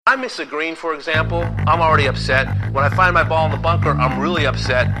I miss a green, for example, I'm already upset. When I find my ball in the bunker, I'm really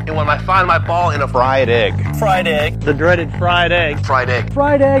upset. And when I find my ball in a fried egg. Fried egg. The dreaded fried egg. Fried egg.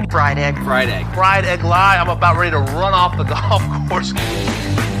 Fried egg. Fried egg. Fried egg. Fried egg lie, I'm about ready to run off the golf course.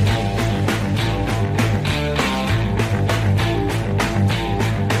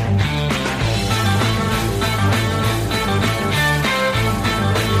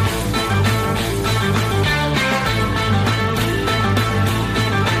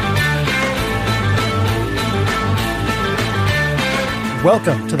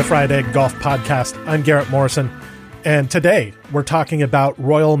 Welcome to the Fried Egg Golf Podcast. I'm Garrett Morrison, and today we're talking about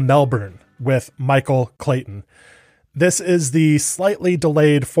Royal Melbourne with Michael Clayton. This is the slightly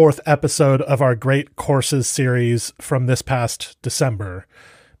delayed fourth episode of our Great Courses series from this past December.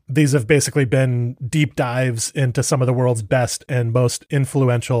 These have basically been deep dives into some of the world's best and most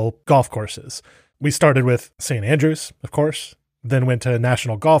influential golf courses. We started with St. Andrews, of course, then went to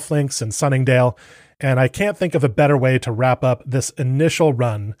National Golf Links and Sunningdale, and I can't think of a better way to wrap up this initial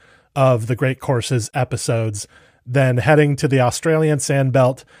run of the Great Courses episodes than heading to the Australian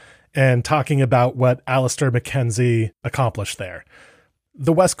Sandbelt and talking about what Alister MacKenzie accomplished there.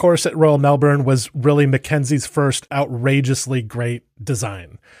 The West Course at Royal Melbourne was really Mackenzie's first outrageously great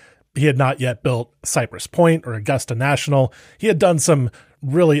design. He had not yet built Cypress Point or Augusta National. He had done some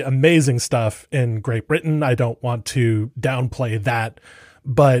really amazing stuff in Great Britain. I don't want to downplay that.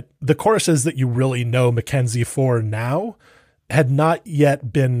 But the courses that you really know Mackenzie for now had not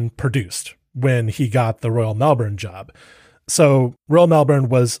yet been produced when he got the Royal Melbourne job. So Royal Melbourne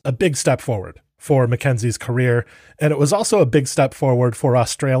was a big step forward for Mackenzie's career, and it was also a big step forward for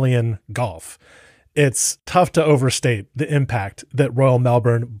Australian golf. It's tough to overstate the impact that Royal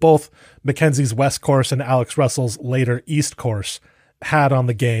Melbourne, both Mackenzie's West Course and Alex Russell's later East Course, had on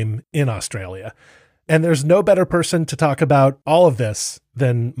the game in Australia. And there's no better person to talk about all of this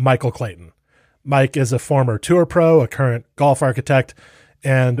than Michael Clayton. Mike is a former tour pro, a current golf architect,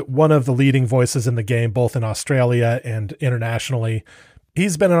 and one of the leading voices in the game, both in Australia and internationally.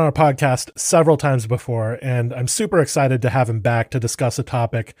 He's been on our podcast several times before, and I'm super excited to have him back to discuss a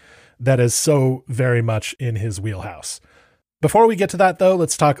topic that is so very much in his wheelhouse. Before we get to that, though,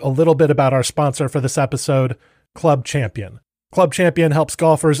 let's talk a little bit about our sponsor for this episode, Club Champion. Club Champion helps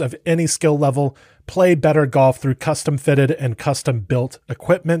golfers of any skill level play better golf through custom-fitted and custom-built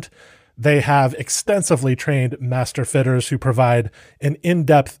equipment. They have extensively trained master fitters who provide an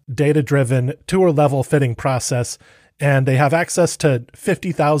in-depth, data-driven, tour-level fitting process, and they have access to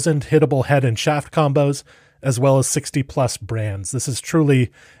 50,000 hittable head and shaft combos, as well as 60-plus brands. This is truly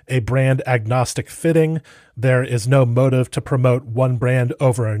a brand-agnostic fitting. There is no motive to promote one brand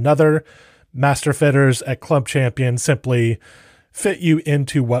over another. Master fitters at Club Champion simply fit you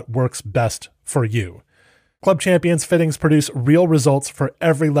into what works best for you. Club Champion's fittings produce real results for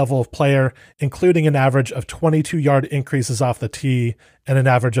every level of player, including an average of 22-yard increases off the tee and an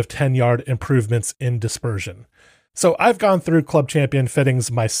average of 10-yard improvements in dispersion. So I've gone through Club Champion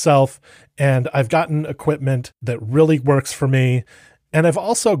fittings myself, and I've gotten equipment that really works for me, and I've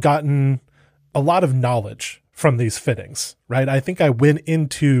also gotten a lot of knowledge from these fittings, right? I think I went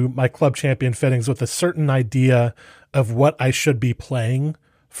into my Club Champion fittings with a certain idea of what I should be playing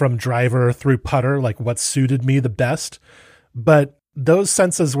from driver through putter, like what suited me the best. But those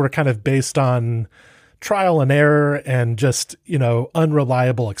senses were kind of based on trial and error and just,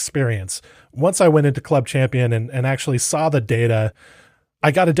 unreliable experience. Once I went into Club Champion and actually saw the data,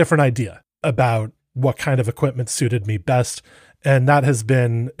 I got a different idea about what kind of equipment suited me best. And that has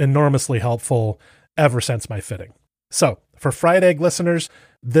been enormously helpful ever since my fitting. So for Fried Egg listeners,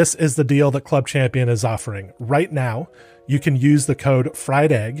 this is the deal that Club Champion is offering. Right now, you can use the code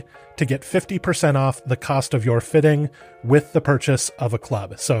FRIEDEGG to get 50% off the cost of your fitting with the purchase of a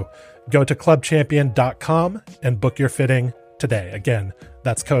club. So go to clubchampion.com and book your fitting today. Again,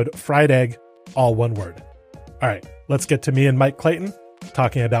 that's code FRIEDEGG, all one word. All right, let's get to me and Mike Clayton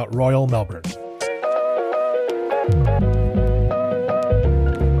talking about Royal Melbourne.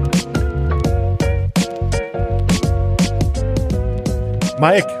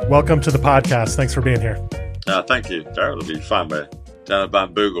 Mike, welcome to the podcast. Thanks for being here. Thank you, Darryl. It'll be fun. We're down at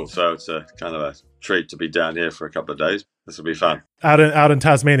Bamboogle, so it's a kind of a treat to be down here for a couple of days. This will be fun. Out in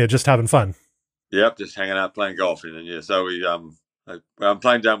Tasmania, just having fun. Yep, just hanging out, playing golf. And yeah, so I'm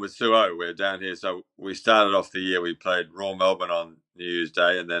playing down with Suo. We're down here, so we started off the year. We played Royal Melbourne on New Year's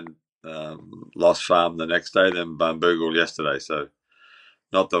Day, and then Lost Farm the next day, then Bamboogle yesterday. So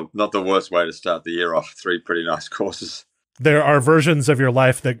not the worst way to start the year off. 3 pretty nice courses. There are versions of your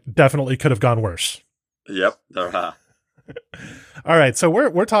life that definitely could have gone worse. Yep, there are. All right, so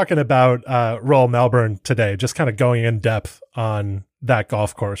we're talking about Royal Melbourne today, just kind of going in depth on that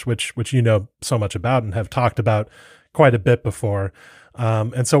golf course, which you know so much about and have talked about quite a bit before.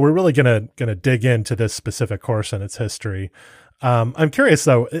 And so we're really gonna dig into this specific course and its history. I'm curious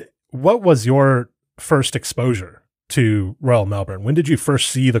though, what was your first exposure to Royal Melbourne? When did you first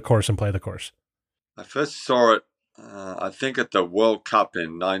see the course and play the course? I first saw it, I think, at the World Cup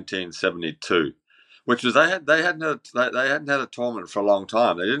in 1972, which was they hadn't had a tournament for a long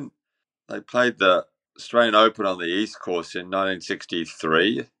time. They played the Australian Open on the East Course in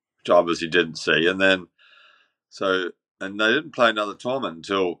 1963, which I obviously didn't see, and they didn't play another tournament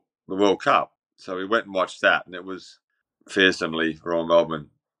until the World Cup. So we went and watched that, and it was fearsomely Royal Melbourne.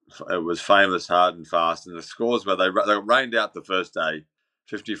 It was famous, hard and fast, and the scores were they rained out the first day,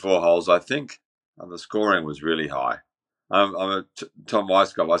 54 holes, I think, and the scoring was really high. Tom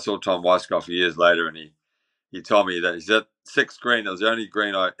Weiskopf. I saw Tom Weiskopf years later, and he told me that he said sixth green. It was the only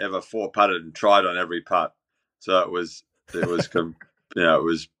green I ever four putted and tried on every putt. So it was it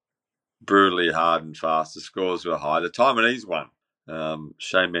was brutally hard and fast. The scores were high. The Taiwanese won.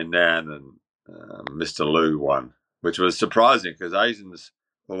 Shane Nan and Mr. Liu won, which was surprising because Asians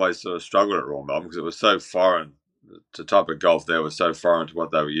always sort of struggled at Royal Melbourne because it was so foreign. The type of golf there was so foreign to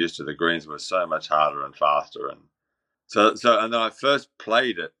what they were used to. The greens were so much harder and faster, and and then I first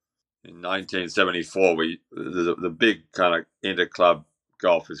played it in 1974. The big kind of inter-club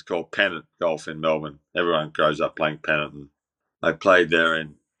golf is called pennant golf in Melbourne. Everyone grows up playing pennant, and I played there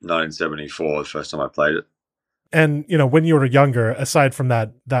in 1974. The first time I played it. And when you were younger, aside from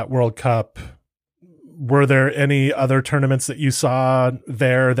that World Cup, were there any other tournaments that you saw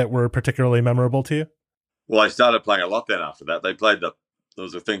there that were particularly memorable to you? Well, I started playing a lot then after that. There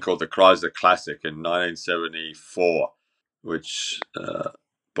was a thing called the Chrysler Classic in 1974, which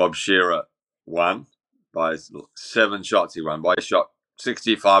Bob Shearer won by 7 shots. He won by a shot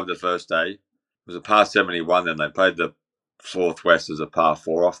 65 the first day. It was a par 71 then. They played the Fourth West as a par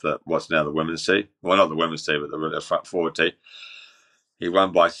 4 off what's now the women's tee. Well, not the women's tee, but the front forward tee. He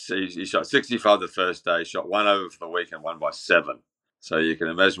shot 65 the first day, shot 1 over for the week, and won by 7. So you can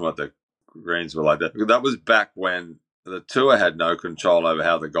imagine what the greens were like. That was back when the tour had no control over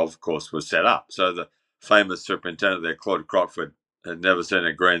how the golf course was set up. So the famous superintendent there, Claude Crockford, had never seen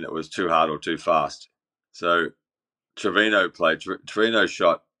a green that was too hard or too fast. So Trevino played. Trevino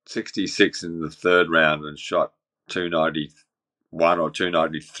shot 66 in the third round and shot 291 or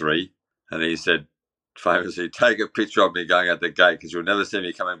 293. And he said, famously, take a picture of me going out the gate because you'll never see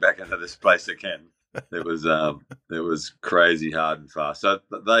me coming back into this place again. It was crazy hard and fast. So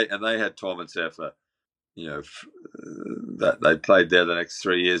they had tournaments there for, that they played there the next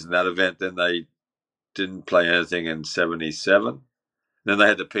 3 years in that event. Then they didn't play anything in 77. Then they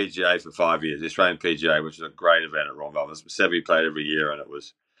had the PGA for 5 years, the Australian PGA, which was a great event at Royal Melbourne. Seve played every year, and it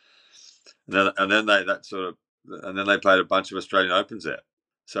was. And then they played a bunch of Australian Opens there.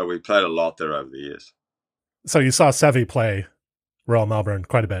 So we played a lot there over the years. So you saw Seve play Royal Melbourne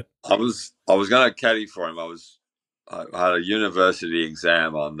quite a bit. I was going to caddy for him. I had a university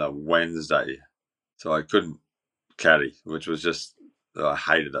exam on the Wednesday, so I couldn't caddy, which was just I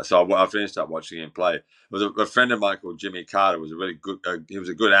hated that. So I finished up watching him play. It was a friend of mine called Jimmy Carter. Was a really good. He was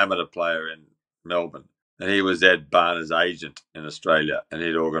a good amateur player in Melbourne, and he was Ed Barner's agent in Australia, and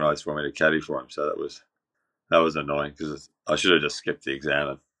he'd organised for me to caddy for him. So that was annoying because I should have just skipped the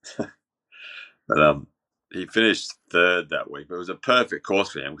exam. But he finished third that week. But it was a perfect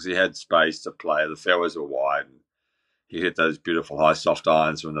course for him because he had space to play. The fairways were wide, and he hit those beautiful high soft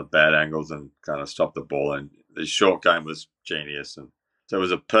irons from the bad angles and kind of stopped the ball. And his short game was genius, and so it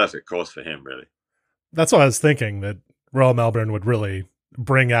was a perfect course for him, really. That's what I was thinking, that Royal Melbourne would really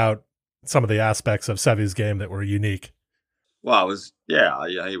bring out some of the aspects of Seve's game that were unique. Well, he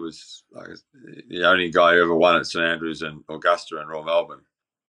was like the only guy who ever won at St Andrews and Augusta and Royal Melbourne.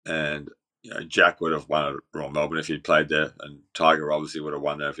 And Jack would have won at Royal Melbourne if he'd played there, and Tiger obviously would have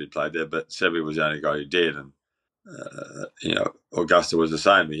won there if he'd played there. But Seve was the only guy who did, and Augusta was the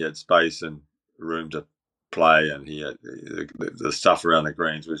same. He had space and room to play, and he had the stuff around the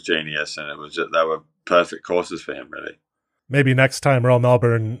greens was genius, and they were perfect courses for him, really. Maybe next time Royal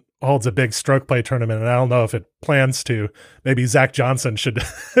Melbourne holds a big stroke play tournament, and I don't know if it plans to, maybe Zach Johnson should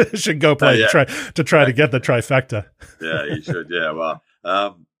go play to try to get the trifecta. Yeah, he should. Yeah, well,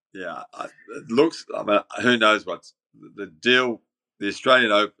 it looks. I mean, who knows what's the deal? The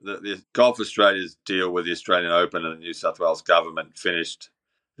Australian Open, the Golf Australia's deal with the Australian Open and the New South Wales government finished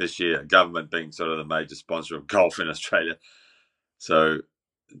this year. Government being sort of the major sponsor of golf in Australia, so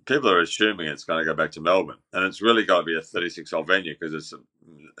people are assuming it's going to go back to Melbourne, and it's really got to be a 36-hole venue because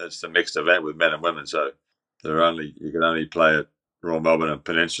it's a mixed event with men and women. So you can only play at Royal Melbourne and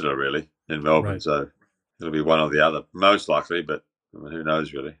Peninsula really in Melbourne. Right. So it'll be one or the other, most likely. But I mean, who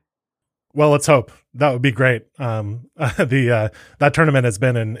knows, really? Well, let's hope. That would be great. That tournament has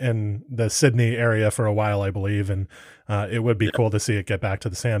been in the Sydney area for a while, I believe, and it would be cool to see it get back to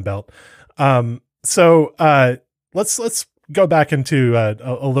the Sandbelt. So let's go back into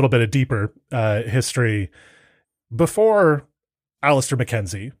a little bit of deeper history. Before Alister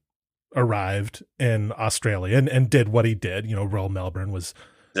McKenzie arrived in Australia and did what he did, Royal Melbourne was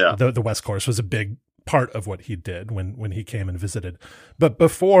the West Coast was a big part of what he did when he came and visited. But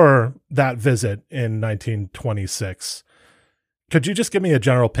before that visit in 1926, could you just give me a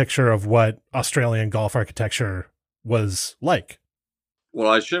general picture of what Australian golf architecture was like?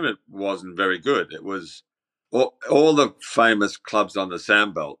 Well, I assume it wasn't very good. It was all the famous clubs on the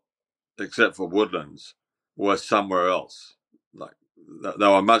Sandbelt, except for Woodlands, were somewhere else. Like they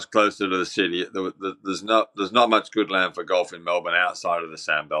were much closer to the city. There's not much good land for golf in Melbourne outside of the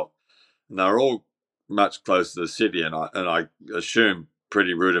Sandbelt, and they're all much closer to the city, and I assume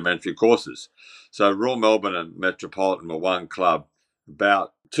pretty rudimentary courses. So Royal Melbourne and Metropolitan were one club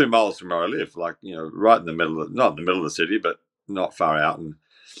about 2 miles from where I live, like right in the middle of, not in the middle of the city, but not far out. And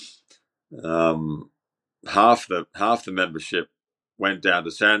half the membership went down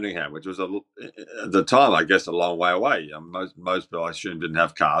to Sandringham, which was at the time, I guess, a long way away. Most people, I assume, didn't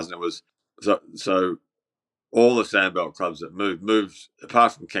have cars, and it was so all the Sandbelt clubs that moved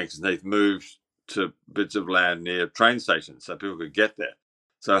apart from Kingston Heath, moved to bits of land near train stations so people could get there.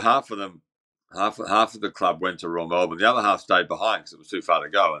 So half of the club went to Royal Melbourne. The other half stayed behind because it was too far to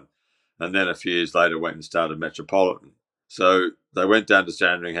go. And then a few years later went and started Metropolitan. So they went down to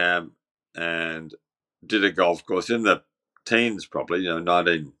Sandringham and did a golf course in the teens, probably,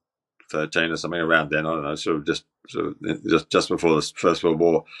 1913 or something around then. I don't know, sort of just before the First World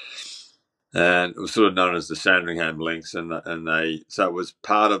War. And it was sort of known as the Sandringham Links. So it was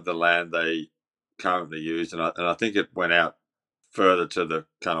part of the land they currently used, and I think it went out further to the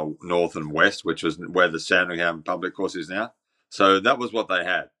kind of north and west, which was where the Sandringham public course is now. So that was what they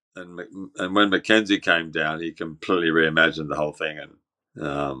had, and when Mackenzie came down, he completely reimagined the whole thing,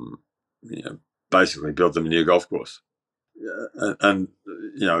 and basically built them a new golf course. And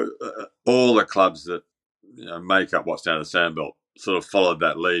all the clubs that make up what's now the Sandbelt sort of followed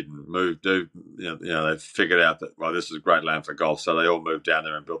that lead and moved. They figured out that this is great land for golf, so they all moved down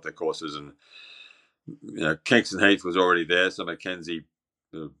there and built their courses. And Kingston Heath was already there, so Mackenzie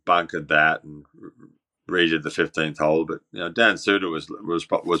bunkered that and redid the 15th hole. But Dan Suter was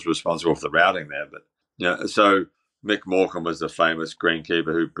responsible for the routing there. But so Mick Morecambe was the famous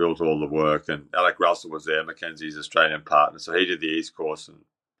greenkeeper who built all the work, and Alec Russell was there, Mackenzie's Australian partner, so he did the East Course. And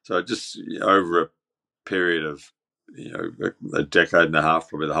so just over a period of a decade and a half,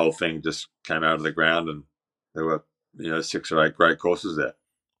 probably, the whole thing just came out of the ground, and there were 6 or 8 great courses there.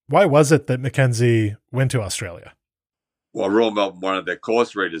 Why was it that Mackenzie went to Australia? Well, Royal Melbourne wanted their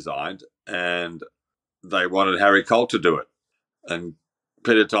course redesigned, and they wanted Harry Colt to do it. And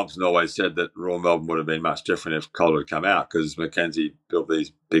Peter Thompson always said that Royal Melbourne would have been much different if Colt had come out, because Mackenzie built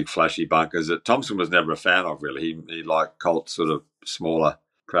these big flashy bunkers that Thompson was never a fan of, really. He liked Colt's sort of smaller,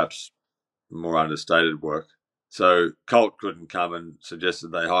 perhaps more understated work. So Colt couldn't come and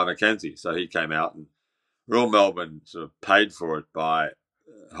suggested they hire Mackenzie. So he came out, and Royal Melbourne sort of paid for it by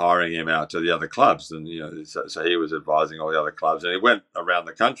hiring him out to the other clubs. And, so he was advising all the other clubs. And he went around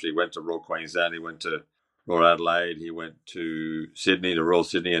the country. He went to Royal Queensland. He went to Royal Adelaide. He went to Sydney, to Royal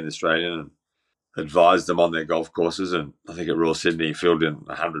Sydney and the Australian, and advised them on their golf courses. And I think at Royal Sydney, he filled in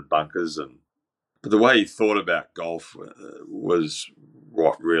 100 bunkers. But the way he thought about golf was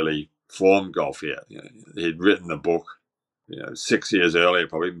what really formed golf here. He'd written the book, 6 years earlier,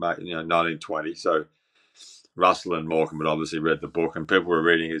 probably, 1920. So Russell and Morecambe had obviously read the book, and people were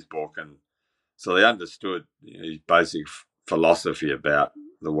reading his book, and so they understood his basic philosophy about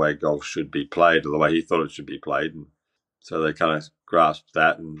the way golf should be played, or the way he thought it should be played. And so they kind of grasped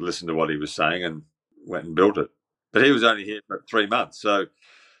that and listened to what he was saying and went and built it. But he was only here for 3 months, so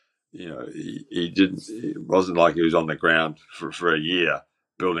he didn't. It wasn't like he was on the ground for a year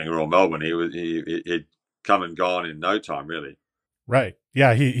building Royal Melbourne. He'd come and gone in no time, really. Right.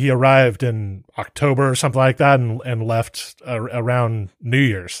 Yeah. He arrived in October or something like that, and left around New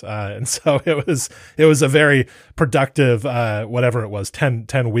Year's. And so it was a very productive, whatever it was, 10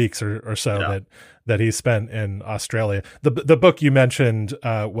 weeks or so that he spent in Australia. The book you mentioned,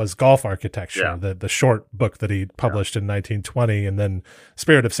 was Golf Architecture, the short book that he published in 1920. And then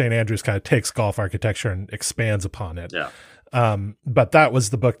Spirit of St. Andrews kind of takes golf architecture and expands upon it. Yeah. But that was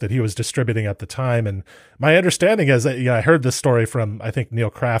the book that he was distributing at the time. And my understanding is that, I heard this story from, I think, Neil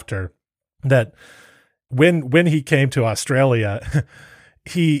Crafter, that when he came to Australia,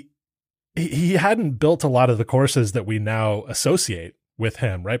 he he hadn't built a lot of the courses that we now associate with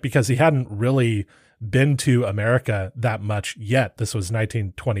him, right? Because he hadn't really been to America that much yet. This was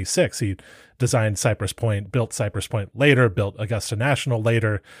 1926. He designed Cypress Point, built Cypress Point later, built Augusta National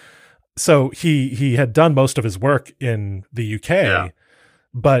later. So he had done most of his work in the UK, yeah.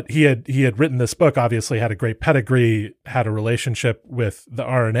 But he had written this book, obviously had a great pedigree, had a relationship with the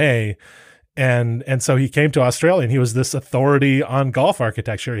R&A. And so he came to Australia, and he was this authority on golf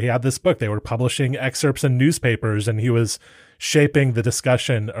architecture. He had this book. They were publishing excerpts in newspapers, and he was shaping the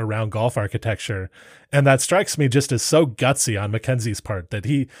discussion around golf architecture. And that strikes me just as so gutsy on Mackenzie's part, that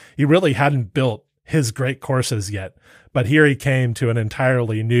he really hadn't built his great courses yet. But here he came to an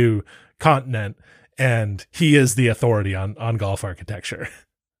entirely new continent, and he is the authority on golf architecture.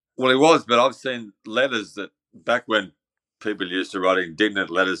 Well, he was, but I've seen letters that back when people used to write indignant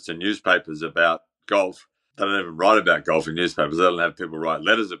letters to newspapers about golf. They don't even write about golf in newspapers. They don't have people write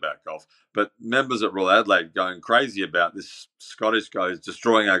letters about golf. But members at Royal Adelaide going crazy about this Scottish guy who's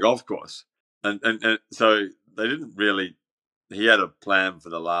destroying our golf course. And so they didn't really... He had a plan for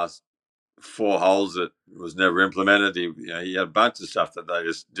the last 4 holes that was never implemented. He had a bunch of stuff that they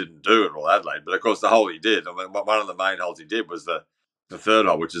just didn't do at Royal Adelaide. But, of course, the hole he did, I mean, one of the main holes he did was the third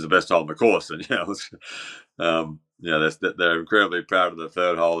hole, which is the best hole in the course. And, they're incredibly proud of the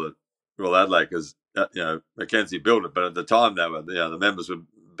third hole at Royal Adelaide because, Mackenzie built it. But at the time, they were, the members were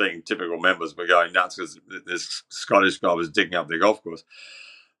being typical members, were going nuts because this Scottish guy was digging up their golf course.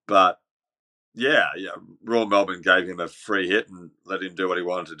 But, Royal Melbourne gave him a free hit and let him do what he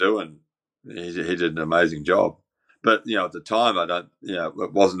wanted to do, and he did an amazing job. But, at the time,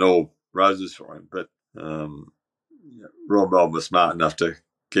 it wasn't all roses for him. But Royal Melbourne was smart enough to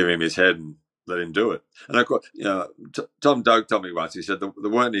give him his head and let him do it. And of course, Tom Doak told me once, he said there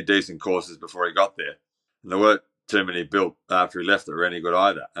weren't any decent courses before he got there. And there weren't too many built after he left that were any good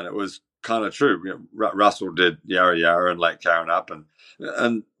either. And it was kind of true. Russell did Yarra Yarra and Lake Karrinyup,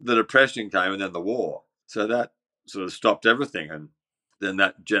 and the Depression came, and then the war. So that sort of stopped everything. And then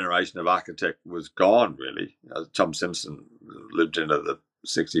that generation of architect was gone, really. Tom Simpson lived into the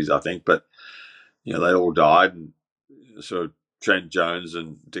 60s, I think. But, they all died, and sort of Trent Jones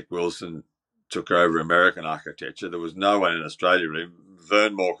and Dick Wilson took over American architecture. There was no one in Australia really.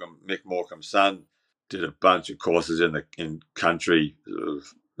 Vern Morecambe, Mick Morecambe's son, did a bunch of courses in country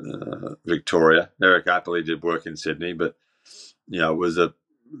Victoria. Eric Appley did work in Sydney, but it was the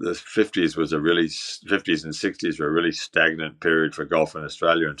 50s and 60s were a really stagnant period for golf in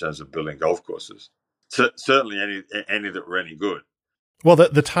Australia in terms of building golf courses. Certainly any that were any good. Well,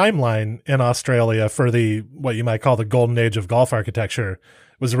 the timeline in Australia for what you might call the golden age of golf architecture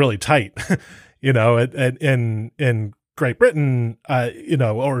was really tight. In Great Britain,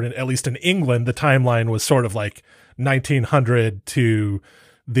 or at least in England, the timeline was sort of like 1900 to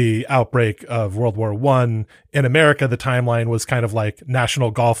the outbreak of World War I. In America, the timeline was kind of like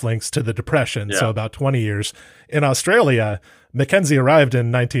National Golf Links to the Depression, so about 20 years. In Australia, Mackenzie arrived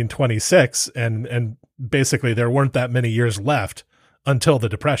in 1926, and basically there weren't that many years left until the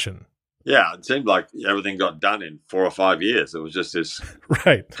Depression. Yeah, it seemed like everything got done in 4 or 5 years. It was just this,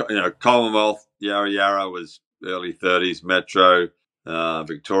 right? Commonwealth, Yarra Yarra was early 30s, Metro,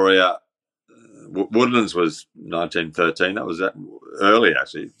 Victoria, Woodlands was 1913. That was that early,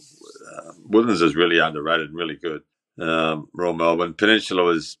 actually. Woodlands is really underrated and really good. Royal Melbourne, Peninsula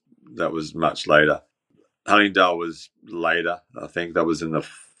was much later. Huntingdale was later. I think that was in the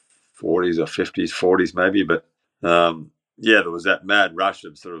 40s or 50s, 40s maybe, but. There was that mad rush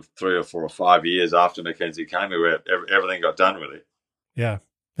of sort of 3 or 4 or 5 years after Mackenzie came where everything got done, really. Yeah.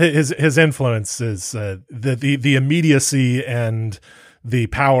 His influence is the immediacy and the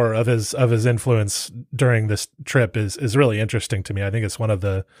power of his influence during this trip is really interesting to me. I think it's one of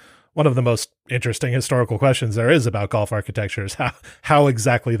the most interesting historical questions there is about golf architecture is how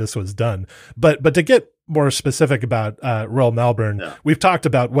exactly this was done. But to get more specific about Royal Melbourne, we've talked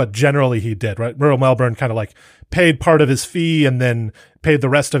about what generally he did, right? Royal Melbourne kind of like paid part of his fee and then paid the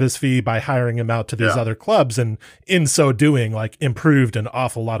rest of his fee by hiring him out to these other clubs. And in so doing, like improved an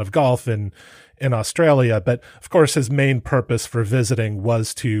awful lot of golf in Australia. But of course, his main purpose for visiting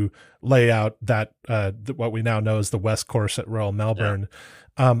was to lay out that what we now know as the West Course at Royal Melbourne.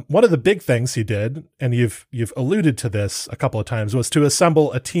 One of the big things he did, and you've alluded to this a couple of times, was to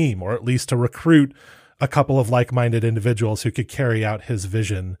assemble a team, or at least to recruit a couple of like-minded individuals who could carry out his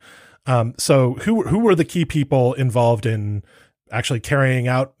vision. So who were the key people involved in actually carrying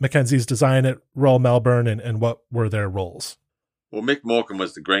out Mackenzie's design at Royal Melbourne, and what were their roles? Well, Mick Morecambe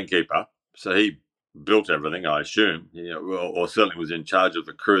was the greenkeeper, so he built everything, I assume, or certainly was in charge of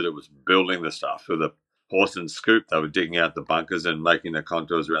the crew that was building the stuff, with the horse and scoop. They were digging out the bunkers and making the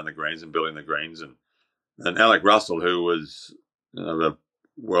contours around the greens and building the greens. And Alec Russell, who was a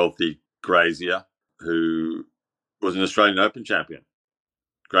wealthy grazier, who was an Australian Open champion,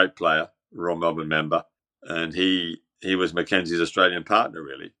 great player, Royal Melbourne member, and he was Mackenzie's Australian partner,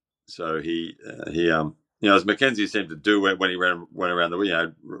 really. So as Mackenzie seemed to do when he went around the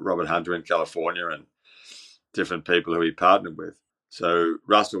world, Robert Hunter in California and different people who he partnered with. So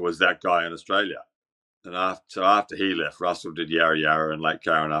Russell was that guy in Australia. And after he left, Russell did Yarra Yarra and Lake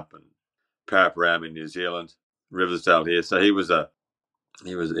Karrinyup and Paraparaumu in New Zealand, Riversdale here. So he was a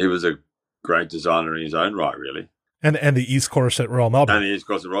great designer in his own right, really. And the East Course at Royal Melbourne. And the East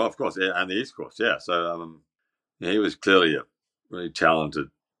Course at Royal, of course, yeah, and the East Course, yeah. So he was clearly a really talented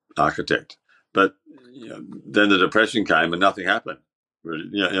architect. But then the Depression came and nothing happened.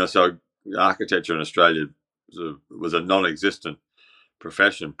 Really. So architecture in Australia was a non-existent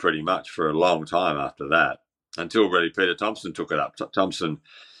profession pretty much for a long time after that, until really Peter Thompson took it up. Thompson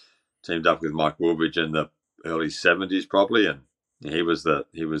teamed up with Mike Woolbridge in the early 70s probably, and he was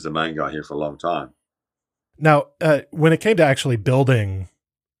the main guy here for a long time. Now, when it came to actually building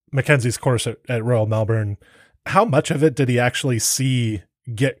Mackenzie's course at Royal Melbourne, how much of it did he actually see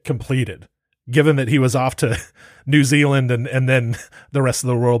get completed, given that he was off to New Zealand and then the rest of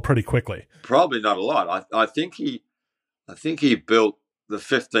the world pretty quickly? Probably not a lot. I think he built the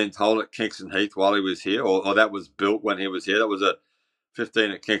 15th hole at Kingston Heath while he was here, or that was built when he was here. That was a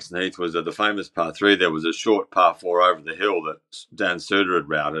 15 at Kingston Heath was the famous par 3. There was a short par 4 over the hill that Dan Suter had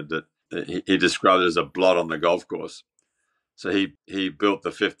routed that he described as a blot on the golf course. So he built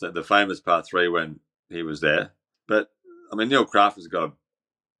the famous par 3 when he was there. But I mean, Neil Crawford's got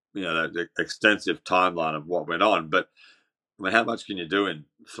the extensive timeline of what went on. But I mean, how much can you do in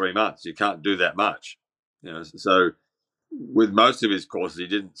 3 months? You can't do that much. So with most of his courses, he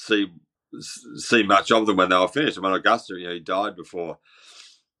didn't see much of them when they were finished. I mean, Augusta, he died before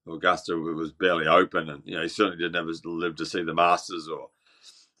Augusta was barely open, and he certainly didn't ever live to see the Masters.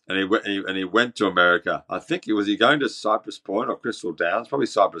 And he went to America. I think was he going to Cypress Point or Crystal Downs? Probably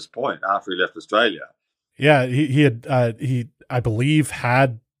Cypress Point after he left Australia. Yeah, he had I believe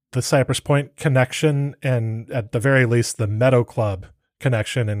had the Cypress Point connection, and at the very least the Meadow Club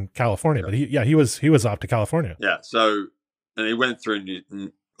connection in California. But he was off to California. Yeah, so. And he went through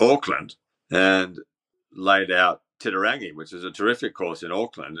Auckland and laid out Titirangi, which is a terrific course in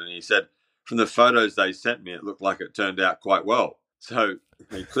Auckland. And he said, from the photos they sent me, it looked like it turned out quite well. So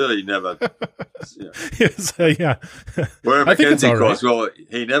he clearly never... yeah. Where a Mackenzie course, well,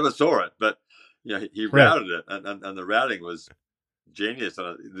 he never saw it, but he routed it. And the routing was genius.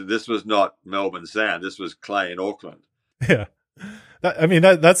 And this was not Melbourne sand. This was clay in Auckland. Yeah.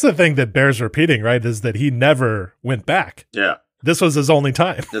 That's the thing that bears repeating, right? Is that he never went back. Yeah. This was his only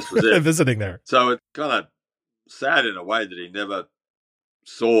time. This was it. Visiting there. So it's kind of sad in a way that he never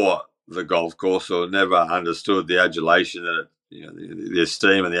saw the golf course or never understood the adulation that the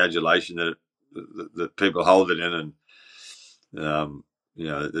esteem and the adulation that people hold it in. And,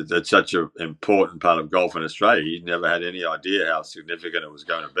 it's such an important part of golf in Australia. He never had any idea how significant it was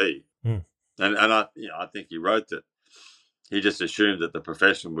going to be. Mm. And I think he wrote that. He just assumed that the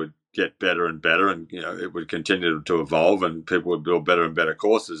profession would get better and better, and it would continue to evolve, and people would build better and better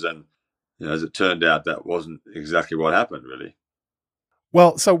courses. And as it turned out, that wasn't exactly what happened, really.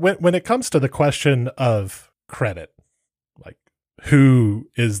 Well, so when it comes to the question of credit, like who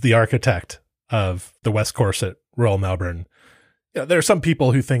is the architect of the West Course at Royal Melbourne, there are some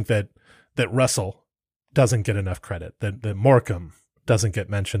people who think that Russell doesn't get enough credit, that Morecambe doesn't get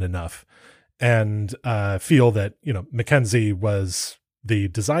mentioned enough. And feel that Mackenzie was the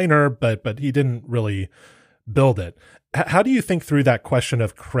designer, but he didn't really build it. How do you think through that question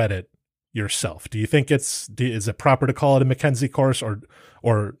of credit yourself? Do you think is it proper to call it a Mackenzie course,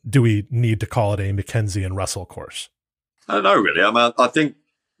 or do we need to call it a Mackenzie and Russell course? I don't know, really. I think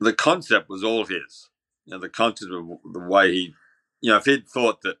the concept was all his. The concept of the way he, if he'd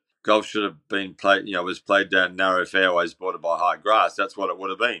thought that golf should have been played, was played down narrow fairways bordered by high grass, that's what it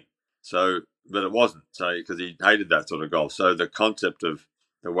would have been. So. But it wasn't, so because he hated that sort of golf. So the concept of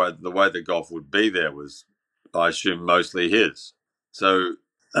the way the golf would be there was, I assume, mostly his. So,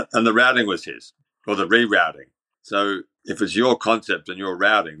 and the routing was his, or the rerouting. So if it's your concept and your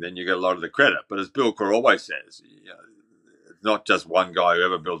routing, then you get a lot of the credit. But as Bill Kerr always says, it's not just one guy who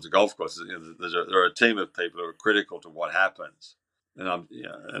ever builds a golf course. There are a team of people who are critical to what happens. And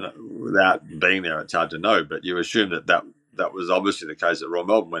without being there, it's hard to know. But you assume that was obviously the case at Royal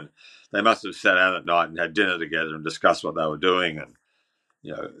Melbourne, when they must have sat down at night and had dinner together and discussed what they were doing. And,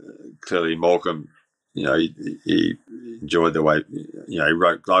 clearly Morecambe he enjoyed the way, he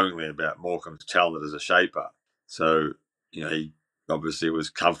wrote glowingly about Morecambe's talent as a shaper. So, he obviously was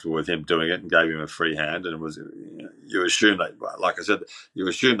comfortable with him doing it and gave him a free hand. And it was, you assume like I said, you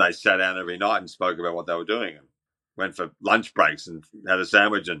assume they sat down every night and spoke about what they were doing and went for lunch breaks and had a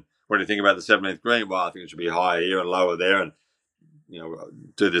sandwich. And what do you think about the 17th green? Well, I think it should be higher here and lower there. And,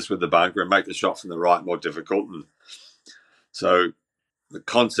 do this with the bunker and make the shot from the right more difficult. And so the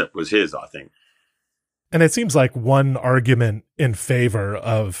concept was his, I think. And it seems like one argument in favor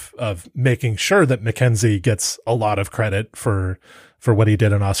of making sure that Mackenzie gets a lot of credit for what he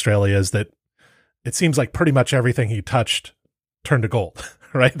did in Australia is that it seems like pretty much everything he touched turned to gold,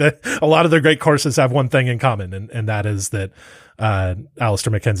 right? That a lot of the great courses have one thing in common, and that is that Alister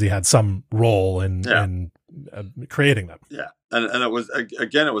Mackenzie had some role in creating them. Yeah, and it was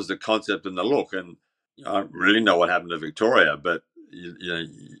the concept and the look, and I don't really know what happened to Victoria, but you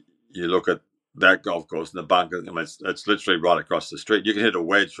look at that golf course and the bunker. It's literally right across the street. You can hit a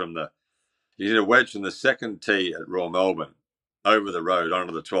wedge from the second tee at Royal Melbourne over the road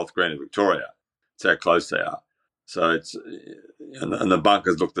onto the 12th green of Victoria. That's how close they are. So it's and the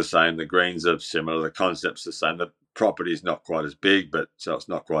bunkers look the same. The greens are similar. The concept's the same. The property's not quite as big, so it's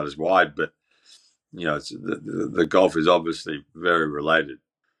not quite as wide. But it's the golf is obviously very related.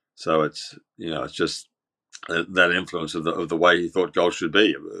 So it's it's just that influence of the way he thought golf should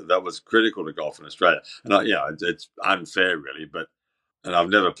be. That was critical to golf in Australia. And it's unfair really, and I've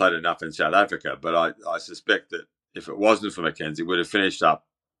never played enough in South Africa, but I suspect that if it wasn't for Mackenzie, we'd have finished up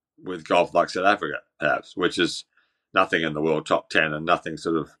with golf like South Africa has, which is nothing in the world top 10 and nothing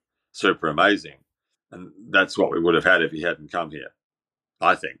sort of super amazing. And that's what we would have had if he hadn't come here,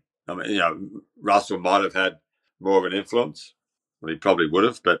 I think. I mean, Russell might have had more of an influence. Well, he probably would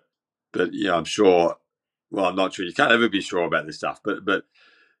have, but I'm sure. Well, I'm not sure. You can't ever be sure about this stuff. But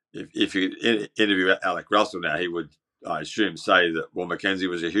if you interview Alec Russell now, he would, I assume, say that Mackenzie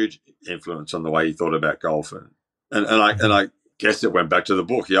was a huge influence on the way he thought about golf, and I guess it went back to the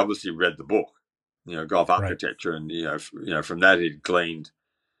book. He obviously read the book, Golf Architecture, right. And from that he'd gleaned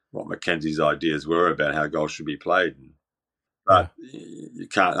what Mackenzie's ideas were about how golf should be played. But you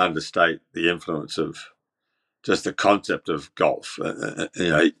can't understate the influence of just the concept of golf.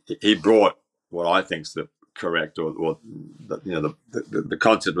 He brought what I think's the correct or the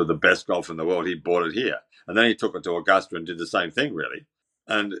concept of the best golf in the world. He brought it here, and then he took it to Augusta and did the same thing, really.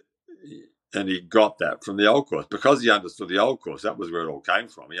 And he got that from the old course because he understood the old course. That was where it all came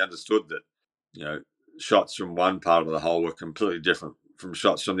from. He understood that shots from one part of the hole were completely different from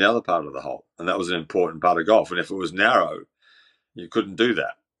shots from the other part of the hole, and that was an important part of golf. And if it was narrow, you couldn't do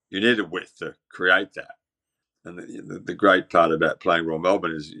that. You needed width to create that. And the great part about playing Royal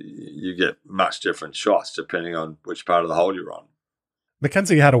Melbourne is you get much different shots depending on which part of the hole you're on.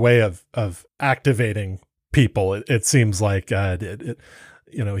 Mackenzie had a way of activating people. It seems like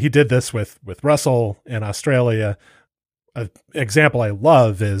he did this with Russell in Australia. An example I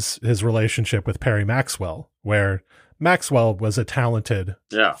love is his relationship with Perry Maxwell, where Maxwell was a talented,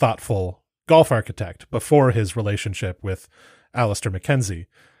 thoughtful golf architect before his relationship with Alister Mackenzie.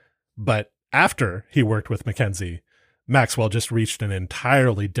 But after he worked with Mackenzie, Maxwell just reached an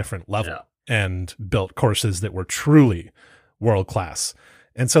entirely different level and built courses that were truly world-class.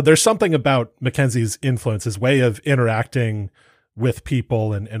 And so there's something about Mackenzie's influence, his way of interacting with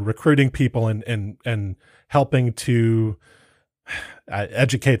people and recruiting people and helping to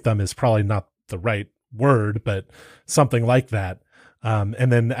educate them is probably not the right word, but something like that.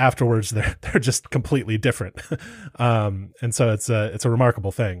 And then afterwards, they're just completely different. And so it's a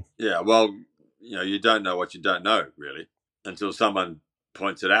remarkable thing. Yeah, well, you don't know what you don't know, really, until someone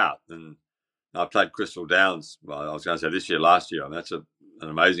points it out. And I played Crystal Downs, well, I was going to say last year, and that's an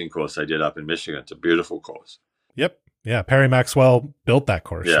amazing course they did up in Michigan. It's a beautiful course. Yep. Yeah, Perry Maxwell built that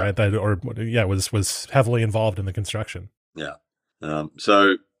course, right? Was heavily involved in the construction. Yeah.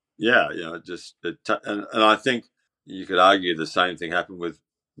 So, and I think you could argue the same thing happened with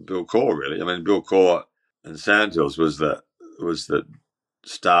Bill Corr, really. I mean, Bill Corr and Sandhills was the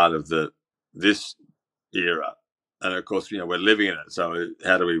start of this era. And of course, we're living in it. So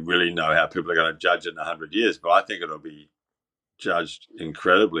how do we really know how people are going to judge it in 100 years? But I think it'll be judged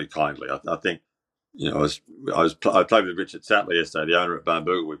incredibly kindly. I think, I played with Richard Sattler yesterday, the owner at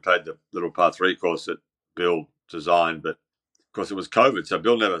Barnbougle. We played the little par 3 course that Bill designed, but of course it was COVID, so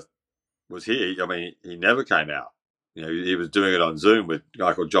Bill never was here. I mean, he never came out. He was doing it on Zoom with a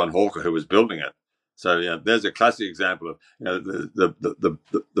guy called John Hawker who was building it. So there's a classic example of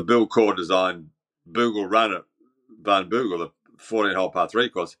the Bill Corr designed Boogle Run at Barnbougle, the 14-hole par 3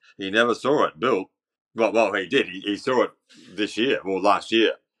 course. He never saw it built. Well, he did. He saw it this year, or last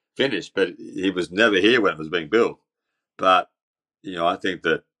year, finished, but he was never here when it was being built. But, I think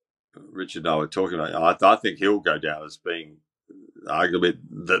that Richard and I were talking about, I think he'll go down as being arguably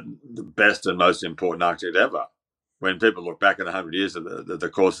the best and most important architect ever. When people look back in 100 years at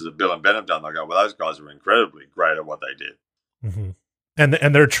the courses that Bill and Ben have done, they go, well, those guys were incredibly great at what they did. Mm-hmm. And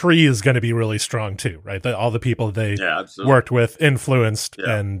their tree is going to be really strong too, right? All the people they worked with, influenced,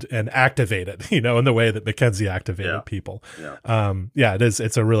 and activated, in the way that Mackenzie activated people. Yeah.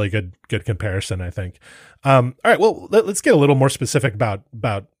 It's a really good comparison, I think. All right, well, let's get a little more specific about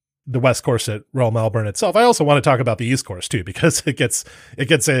the West Course at Royal Melbourne itself. I also want to talk about the East Course too, because it gets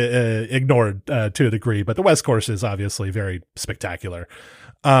ignored to a degree, but the West Course is obviously very spectacular.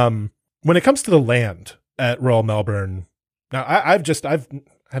 When it comes to the land at Royal Melbourne, now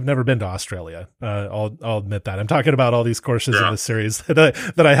I've never been to Australia. I'll admit that. I'm talking about all these courses in this series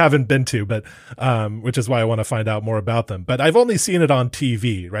that I haven't been to, but which is why I want to find out more about them. But I've only seen it on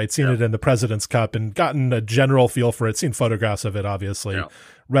TV, right? Seen it in the President's Cup and gotten a general feel for it. Seen photographs of it, obviously.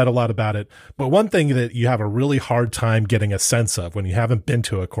 Read a lot about it. But one thing that you have a really hard time getting a sense of when you haven't been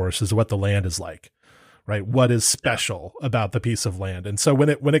to a course is what the land is like, right? What is special about the piece of land? And so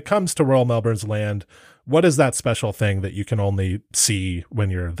when it comes to Royal Melbourne's land, what is that special thing that you can only see when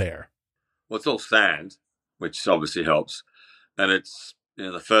you're there? Well, it's all sand, which obviously helps. And it's,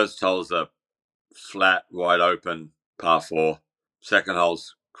 the first hole's a flat, wide open par 4. Second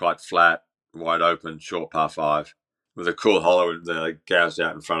hole's quite flat, wide open, short par 5, with a cool hollow gouged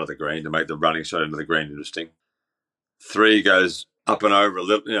out in front of the green to make the running shot into the green interesting. 3 goes up and over a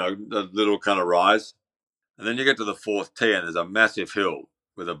little kind of rise. And then you get to the 4th tee and there's a massive hill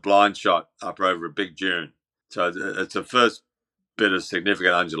with a blind shot up over a big dune. So it's the first bit of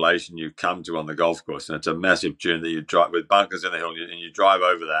significant undulation you come to on the golf course. And it's a massive dune that you drive with bunkers in the hill, and you drive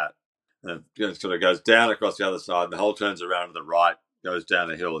over that. And it sort of goes down across the other side, and the hole turns around to the right, goes down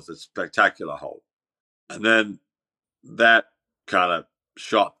the hill. It's a spectacular hole. And then that kind of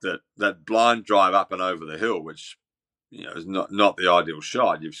shot, that blind drive up and over the hill, which is not the ideal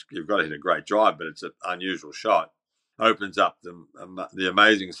shot. You've got to hit a great drive, but it's an unusual shot. Opens up the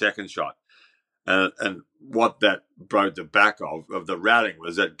amazing second shot. And what that broke the back of the routing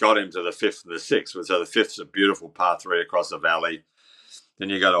was that got him to the 5th and the 6th. So the 5th's a beautiful par 3 across the valley. Then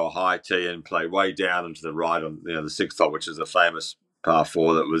you go to a high tee and play way down and to the right on the 6th hole, which is a famous par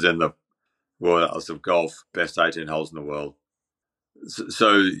 4 that was in the World Atlas of Golf, best 18 holes in the world.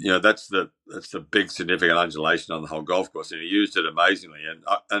 So that's the big significant undulation on the whole golf course, and he used it amazingly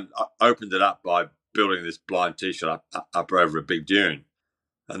and opened it up by building this blind tee shot up over a big dune.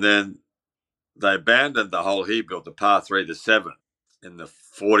 And then they abandoned the hole he built, the par 3, the 7, in the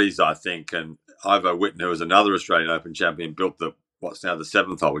 40s, I think. And Ivo Witten, who was another Australian Open champion, built what's now the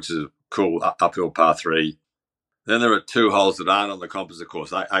 7th hole, which is a cool uphill par 3. Then there are 2 holes that aren't on the composite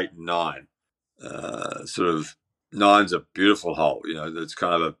course, 8 and 9. Sort of 9's a beautiful hole. It's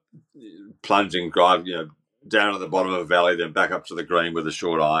kind of a plunging drive, down at the bottom of a valley, then back up to the green with a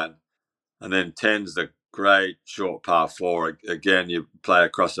short iron. And then 10's the great short par 4. Again, you play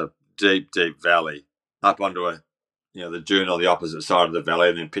across a deep valley up onto the dune on the opposite side of the valley,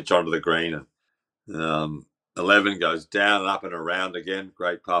 and then pitch onto the green. And 11 goes down and up and around again,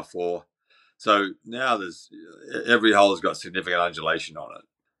 great par 4. So now every hole has got significant undulation on it.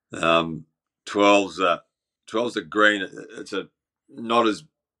 12's a green. It's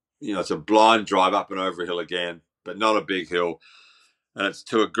it's a blind drive up and over a hill again, but not a big hill. And it's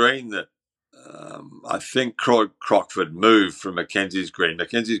to a green that I think Crockford moved from Mackenzie's green.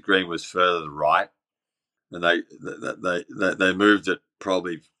 Mackenzie's green was further to the right, and they moved it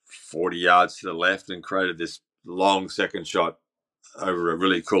probably 40 yards to the left and created this long second shot over a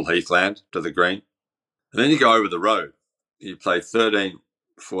really cool heathland to the green. And then you go over the road. You play 13,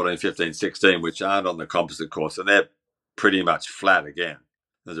 14, 15, 16, which aren't on the composite course, and they're pretty much flat again.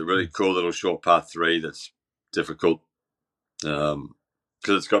 There's a really cool little short par 3 that's difficult because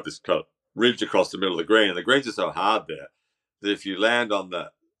it's got this kind of ridge across the middle of the green, and the greens are so hard there that if you land on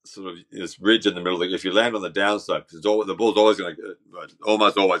the sort of this ridge in the middle, if you land on the downslope, the ball's always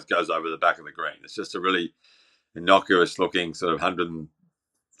almost always goes over the back of the green. It's just a really innocuous looking sort of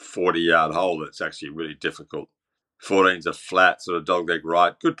 140-yard hole that's actually really difficult. 14's a flat sort of dogleg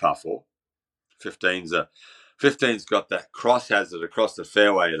right, good par 4. 15's got that cross hazard across the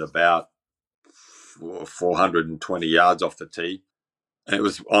fairway at about 420 yards off the tee. And it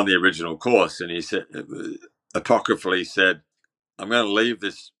was on the original course, and he said, apocryphally said, I'm going to leave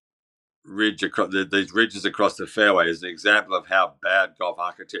this ridge these ridges across the fairway as an example of how bad golf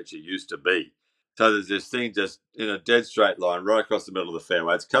architecture used to be. So there's this thing just in a dead straight line right across the middle of the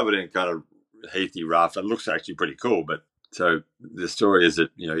fairway. It's covered in kind of heathy rough. It looks actually pretty cool, but So the story is that,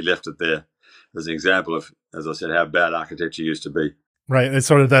 he left it there as an example of, as I said, how bad architecture used to be. Right. It's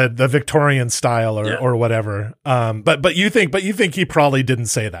sort of the Victorian style or whatever. But you think he probably didn't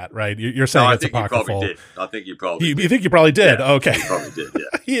say that, right? You're saying it's apocryphal. I think he probably did. You think he probably did? Yeah, okay. He probably did,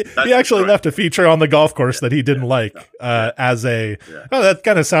 yeah. he actually left a feature on the golf course that he didn't like as a, oh, that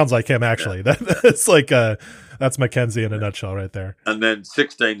kind of sounds like him actually. Yeah. That's like, that's Mackenzie in a nutshell right there. And then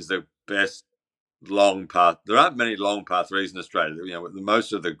 16 is the best long par. There aren't many long par threes in Australia.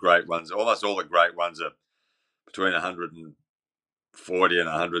 Most of the great ones, almost all the great ones are between 140 and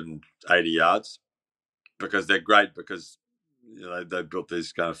 180 yards, because they're great because they built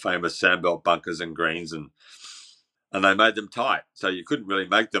these kind of famous sandbelt bunkers and greens and they made them tight, so you couldn't really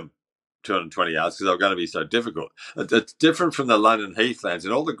make them 220 yards because they were going to be so difficult. It's different from the London heathlands,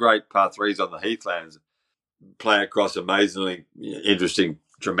 and all the great par threes on the heathlands play across amazingly interesting,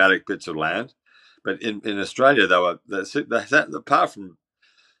 dramatic bits of land. But in Australia, apart from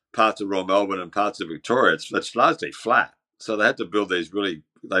parts of Royal Melbourne and parts of Victoria, it's largely flat. So they had to build these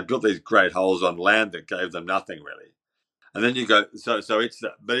great holes on land that gave them nothing really. And then you go,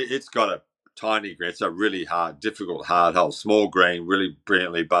 but it's got a tiny green. It's a really difficult hard hole, small green, really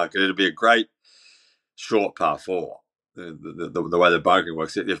brilliantly bunkered. It'll be a great short par four. The way the bunkering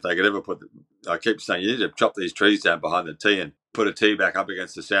works, if they could ever I keep saying you need to chop these trees down behind the tee and put a tee back up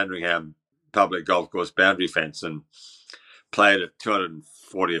against the Sandringham public golf course boundary fence and play it at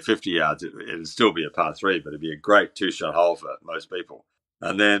 240 or 50 yards, it'd still be a par three, but it'd be a great two-shot hole for most people.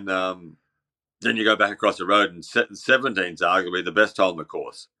 And then you go back across the road, and 17 is arguably the best hole in the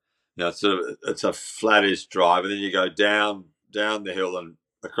course. It's a flattish drive, and then you go down the hill and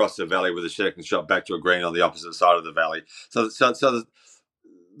across the valley with a second shot back to a green on the opposite side of the valley. So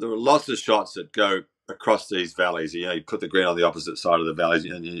there are lots of shots that go across these valleys. You put the green on the opposite side of the valleys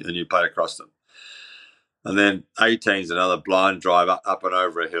and you play across them. And then 18 is another blind drive up and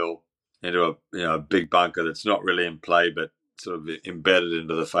over a hill into a big bunker that's not really in play but sort of embedded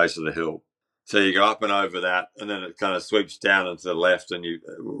into the face of the hill. So you go up and over that, and then it kind of sweeps down and to the left, and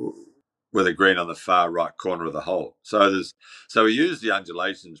with a green on the far right corner of the hole. So we use the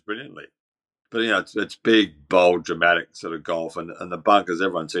undulations brilliantly. But, it's big, bold, dramatic sort of golf. And the bunkers,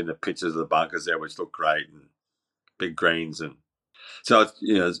 everyone's seen the pictures of the bunkers there, which look great, and big greens. And so,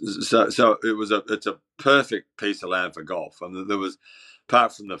 it's a perfect piece of land for golf. And there was,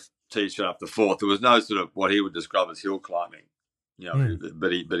 apart from the tee shot up the fourth, there was no sort of what he would describe as hill climbing,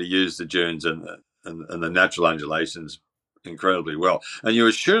 but he used the dunes and the natural undulations incredibly well. And you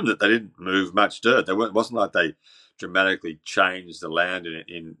assume that they didn't move much dirt. It wasn't like they dramatically changed the land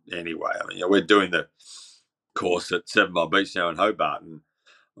in any way. I mean, we're doing the course at 7 Mile Beach now in Hobart, and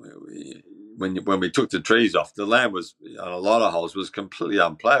when we took the trees off, the land was on a lot of holes was completely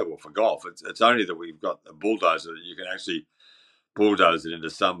unplayable for golf. It's only that we've got a bulldozer that you can actually bulldoze it into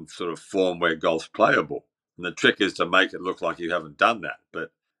some sort of form where golf's playable. And the trick is to make it look like you haven't done that.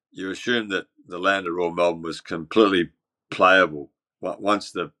 But you assume that the land at Royal Melbourne was completely playable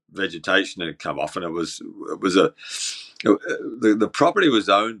once the vegetation had come off, and the property was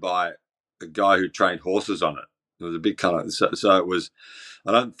owned by a guy who trained horses on it. It was a big kind of, so it was.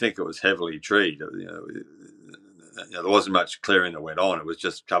 I don't think it was heavily treed. There wasn't much clearing that went on. It was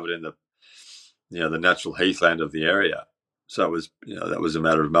just covered in the natural heathland of the area. So it was, that was a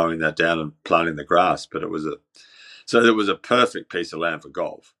matter of mowing that down and planting the grass. But it was a perfect piece of land for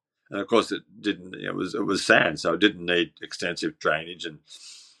golf. And of course, it didn't. It was sand, so it didn't need extensive drainage. And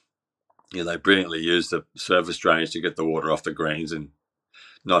they brilliantly used the surface drainage to get the water off the greens and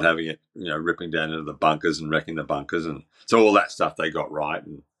not having it, ripping down into the bunkers and wrecking the bunkers. And so all that stuff they got right.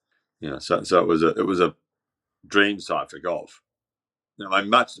 And so it was a dream site for golf.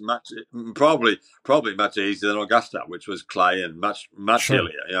 Probably much easier than Augusta, which was clay and much sure.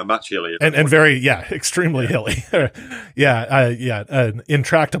 Hillier, much hillier, and very extremely hilly,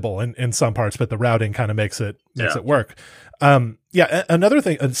 intractable in some parts, but the routing kind of makes it work. Another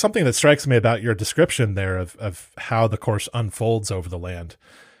thing, something that strikes me about your description there of how the course unfolds over the land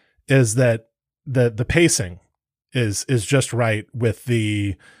is that the pacing is just right with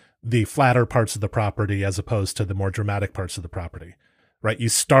the flatter parts of the property as opposed to the more dramatic parts of the property. Right, you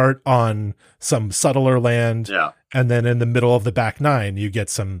start on some subtler land, and then in the middle of the back nine, you get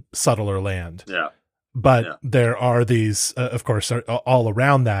some subtler land. But there are these, of course, all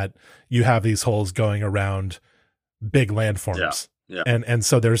around that. You have these holes going around big landforms, and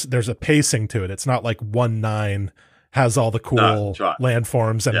so there's a pacing to it. It's not like 1-9 has all the cool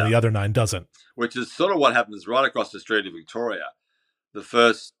landforms and the other 9 doesn't. Which is sort of what happens right across the street of Victoria. The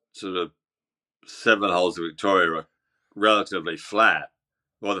first sort of 7 holes of Victoria are relatively flat,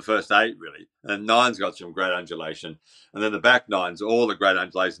 Well, the first 8 really, and 9's got some great undulation, and then the back 9's all the great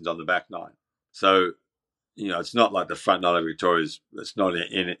undulations on the back 9. So, it's not like the front 9 of Victoria's. It's not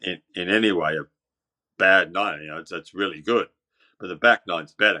in any way a bad 9. It's really good, but the back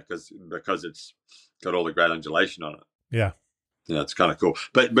 9's better because it's got all the great undulation on it. Yeah, it's kind of cool.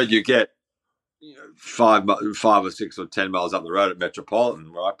 But you get 5 or 6 or 10 miles up the road at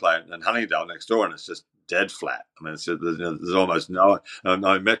Metropolitan where I play, and Huntingdale next door, and it's just dead flat. I mean, there's almost no.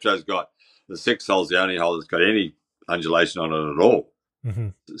 Metro's got the 6 hole's the only hole that's got any undulation on it at all. Mm-hmm.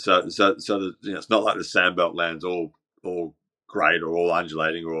 So it's not like the Sandbelt land's all great or all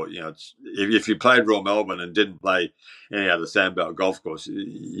undulating, or if you played Royal Melbourne and didn't play any other Sandbelt golf course,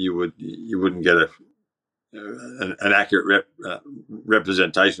 you wouldn't get an accurate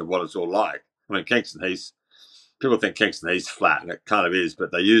representation of what it's all like. I mean, Kingston Heath, people think Kingston Heath's flat, and it kind of is,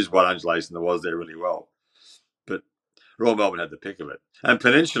 but they used what undulation there was there really well. But Royal Melbourne had the pick of it, and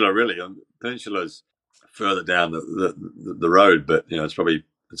Peninsula's further down the road, but it's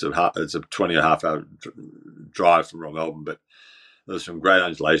a 20 and a half hour drive from Royal Melbourne, but there's some great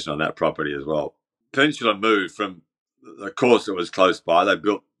undulation on that property as well. Peninsula moved from the course that was close by. They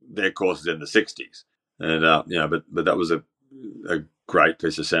built their courses in the 60s, and but that was a great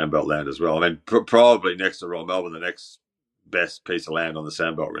piece of Sandbelt land as well. I mean, probably next to Royal Melbourne, the next best piece of land on the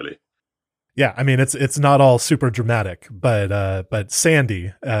Sandbelt, really. Yeah, I mean, it's not all super dramatic, but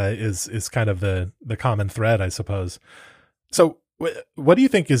sandy is kind of the common thread, I suppose. So, what do you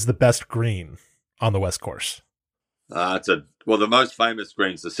think is the best green on the West Course? The most famous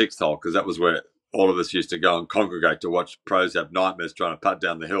green's the 6th hole, because that was where all of us used to go and congregate to watch pros have nightmares trying to putt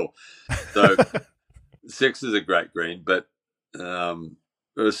down the hill. So, 6 is a great green, but there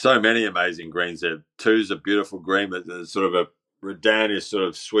are so many amazing greens there. 2's a beautiful green, but there's sort of a Redan is sort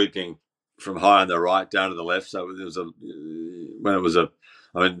of sweeping from high on the right down to the left. So now it's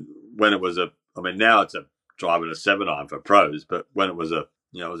a drive and a 7-iron for pros, but when it was a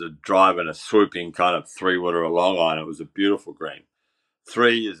drive and a swooping kind of 3-wooder or long iron, it was a beautiful green.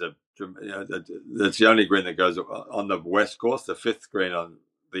 3 is that's the only green that goes on the West Course. The 5th green on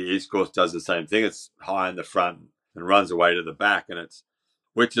the East Course does the same thing. It's high in the front and runs away to the back,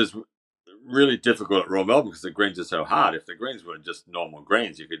 which is really difficult at Royal Melbourne because the greens are so hard. If the greens were just normal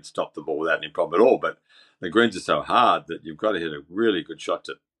greens, you could stop the ball without any problem at all. But the greens are so hard that you've got to hit a really good shot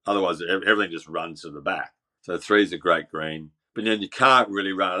otherwise everything just runs to the back. So 3 is a great green, but then you can't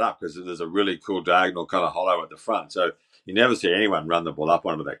really run it up because there's a really cool diagonal kind of hollow at the front. So you never see anyone run the ball up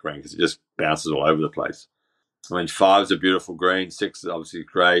onto that green because it just bounces all over the place. I mean, 5 is a beautiful green. 6 is obviously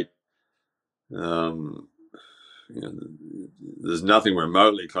great. There's nothing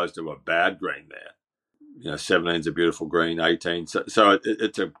remotely close to a bad green there. 17 is a beautiful green. 18. So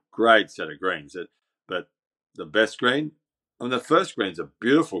it's a great set of greens. But the best green, the first green's a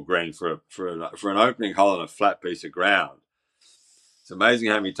beautiful green for an opening hole on a flat piece of ground. It's amazing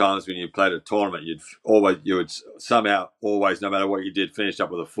how many times when you played a tournament, you would somehow always, no matter what you did, finish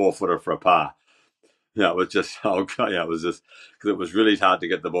up with a 4-footer for a par. It was just, it was just, because it was really hard to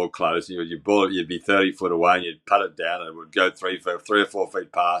get the ball close. You'd be 30 foot away and you'd putt it down and it would go 3 or 4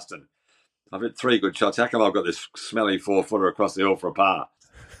 feet past. And I've hit 3 good shots. How come I've got this smelly 4-footer across the hill for a par?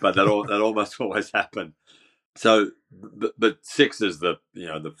 But that almost always happened. So, but 6 is the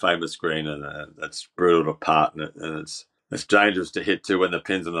famous green, and that's brutal to putt, and it's dangerous to hit too when the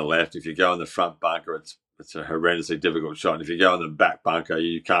pin's on the left. If you go in the front bunker, it's a horrendously difficult shot. And if you go in the back bunker,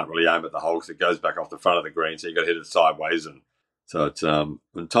 you can't really aim at the hole because it goes back off the front of the green, so you got to hit it sideways. And so it's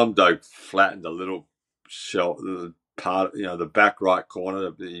when Tom Doak flattened a little part, the back right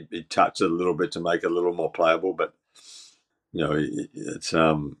corner, he touched it a little bit to make it a little more playable. But it's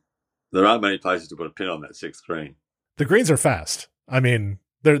there aren't many places to put a pin on that 6th green. The greens are fast. I mean,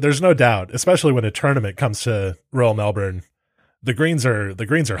 there's no doubt, especially when a tournament comes to Royal Melbourne. The greens are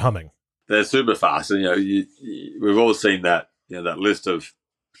humming. They're super fast, and we've all seen that that list of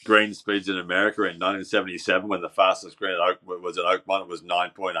green speeds in America in 1977 when the fastest green was at Oakmont. It was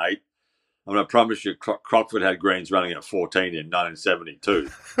 9.8. I'm going to promise you, Crockford had greens running at 14 in 1972.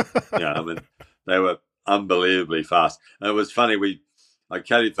 They were unbelievably fast. And it was funny. I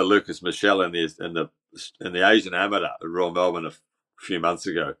caddied for Lucas Michel in the Asian Amateur at Royal Melbourne a few months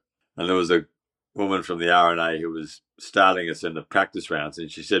ago, and there was a woman from the RNA who was starting us in the practice rounds, and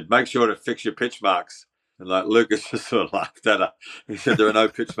she said, "Make sure to fix your pitch marks." And Lucas just sort of laughed at her. He said, "There are no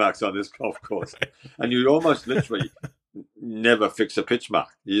pitch marks on this golf course," and you almost literally never fix a pitch mark.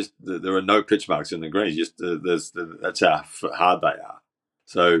 There are no pitch marks in the greens. That's how hard they are.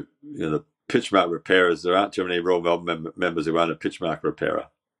 So the pitch mark repairers, there aren't too many Royal Melbourne members who own a pitch mark repairer.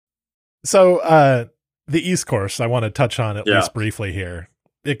 So the East Course, I want to touch on at least briefly here.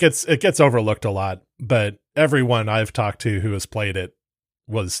 It gets overlooked a lot, but everyone I've talked to who has played it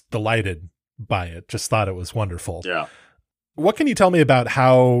was delighted by it. Just thought it was wonderful. Yeah. What can you tell me about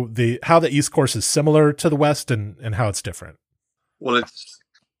how the East course is similar to the West and how it's different? Well, it's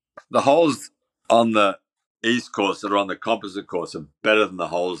the holes on the East course that are on the composite course are better than the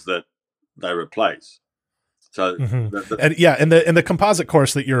holes that they replace. So, and the composite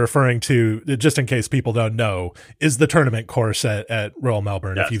course that you're referring to, just in case people don't know, is the tournament course at Royal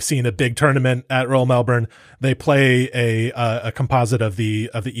Melbourne. Yes. If you've seen a big tournament at Royal Melbourne, they play a composite of the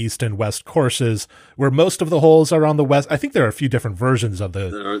East and West courses, where most of the holes are on the West. I think there are a few different versions of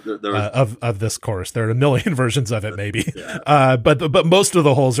of this course. There are a million versions of it, maybe, but most of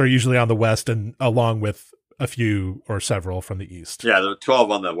the holes are usually on the West, and along with a few or several from the East. Yeah, there are 12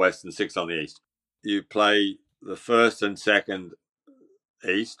 on the West and 6 on the East. You play the first and second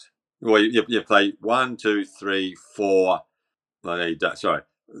East. Well, you play 1, 2, 3, 4. Sorry,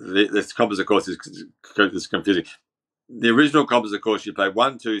 this composite course is confusing. The original composite course, you play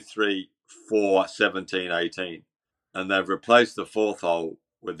 1, 2, 3, 4, 17, 18, and they've replaced the 4th hole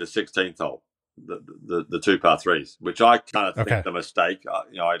with the 16th hole, the 2 par 3s, which I kind of think the mistake. I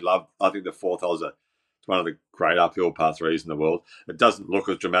think the 4th hole is one of the great uphill par 3s in the world. It doesn't look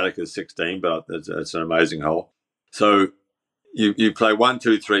as dramatic as 16, but it's an amazing hole. So you play 1,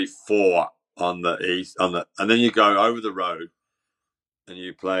 2, 3, 4 on the East, and then you go over the road and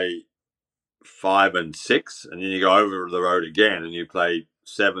you play 5 and 6, and then you go over the road again and you play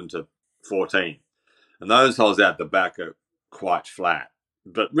 7 to 14. And those holes out the back are quite flat,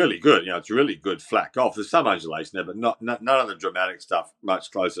 but really good. It's really good flat golf. There's some undulation there, but none of the dramatic stuff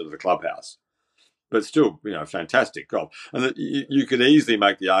much closer to the clubhouse. But still, fantastic golf. And you could easily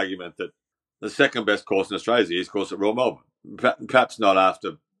make the argument that the second best course in Australia is the East course at Royal Melbourne. Perhaps not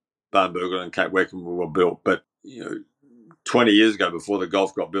after Barnbougle and Cape Wickham were built, but 20 years ago, before the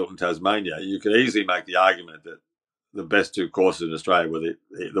golf got built in Tasmania, you could easily make the argument that the best 2 courses in Australia were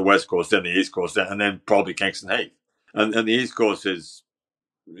the West course, then the East course, and then probably Kingston Heath. And the East course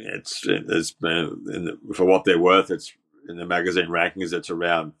for what they're worth, it's in the magazine rankings, it's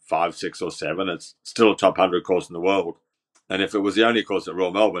around 5, 6, or 7. It's still a top 100 course in the world. And if it was the only course at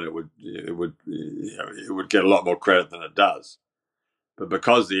Royal Melbourne, it would get a lot more credit than it does. But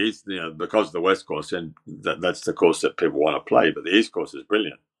because the East, because of the West course, and that's the course that people want to play. But the East course is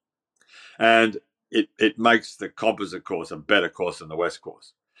brilliant, and it makes the composite course a better course than the West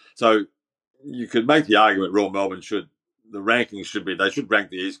course. So you could make the argument Royal Melbourne the rankings should rank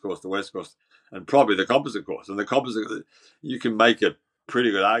the East course, the West course, and probably the composite course. And the composite, you can make a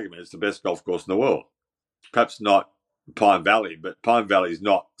pretty good argument it's the best golf course in the world. Perhaps not Pine Valley, but Pine Valley is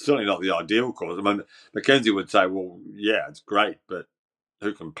certainly not the ideal course. I mean, Mackenzie would say, well, yeah, it's great, but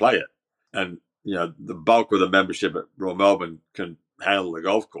who can play it? And, the bulk of the membership at Royal Melbourne can handle the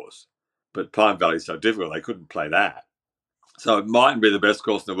golf course, but Pine Valley is so difficult, they couldn't play that. So it mightn't be the best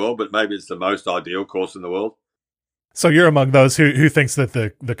course in the world, but maybe it's the most ideal course in the world. So you're among those who thinks that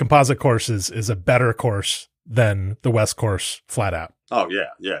the composite course is a better course than the West course flat out. Oh yeah,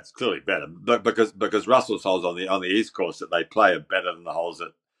 it's clearly better. But because Russell's holes on the East course that they play are better than the holes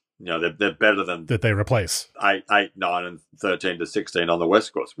that they're better than that they replace 8, 9, and 13 to 16 on the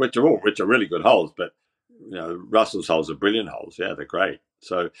West course, which are really good holes. But Russell's holes are brilliant holes. Yeah, they're great.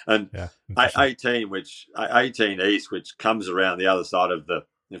 So 18 East, which comes around the other side of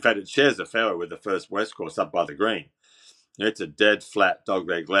in fact, it shares the fairway with the first West course up by the green. It's a dead flat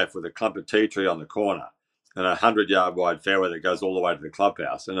dogleg left with a clump of tea tree on the corner and a 100-yard wide fairway that goes all the way to the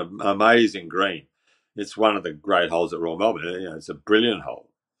clubhouse and an amazing green. It's one of the great holes at Royal Melbourne. It's a brilliant hole.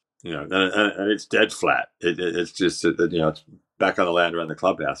 And it's dead flat. It's just it's back on the land around the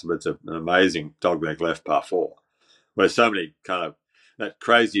clubhouse, but it's an amazing dogleg left par 4. Where so many that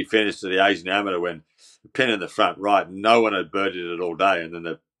crazy finish to the Asian Amateur when the pin in the front right, no one had birdied it all day, and then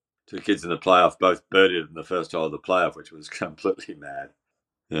the 2 kids in the playoff both birdied it in the first hole of the playoff, which was completely mad.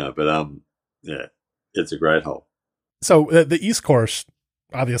 It's a great hole. So the East course,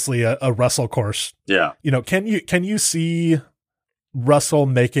 obviously a Russell course. Yeah. Can you see Russell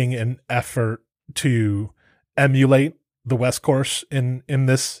making an effort to emulate the West course in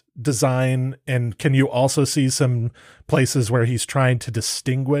this design? And can you also see some places where he's trying to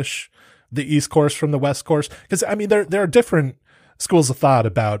distinguish the East course from the West course? Because there are different schools of thought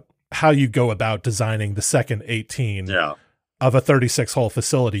about how you go about designing the second 18 of a 36-hole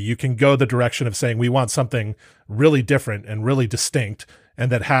facility. You can go the direction of saying we want something really different and really distinct and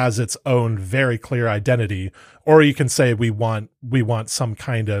that has its own very clear identity, or you can say we want some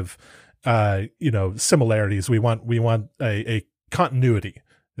kind of similarities. We want a continuity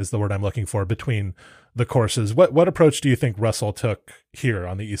is the word I'm looking for between the courses. What approach do you think Russell took here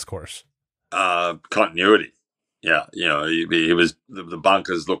on the East Course? Continuity. Yeah, he was the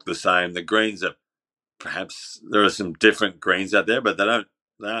bunkers look the same. The greens are perhaps there are some different greens out there, but they don't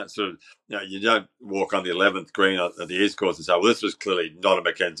sort of you don't walk on the 11th green at the East Course and say, well, this was clearly not a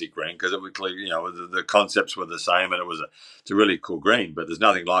Mackenzie green because it was clearly the concepts were the same and it's a really cool green, but there's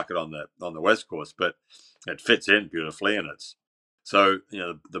nothing like it on the West Course, but it fits in beautifully and it's so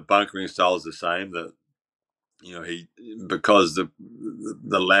the bunkering style is the same. Because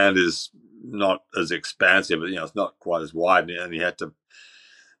the land is not as expansive, it's not quite as wide, and he had to,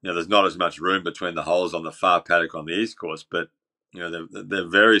 there's not as much room between the holes on the far paddock on the East Course, but they're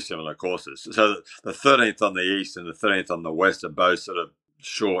very similar courses. So the 13th on the East and the 13th on the West are both sort of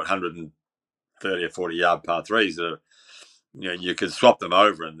short 130 or 40 yard par threes that are, you could swap them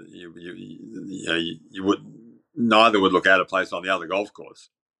over, and you would neither would look out of place on the other golf course.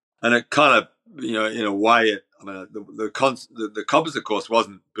 And it kind of, in a way, the composite course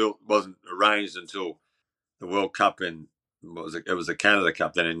wasn't arranged until the World Cup it was the Canada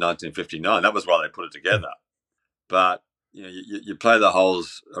Cup then in 1959. That was why they put it together. But you play the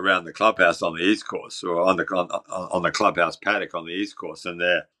holes around the clubhouse on the East Course or on the clubhouse paddock on the East Course, and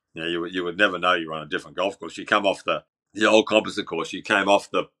there, you would never know you were on a different golf course. You come off the old composite course, you came off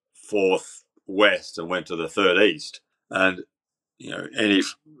the 4th West and went to the 3rd East, and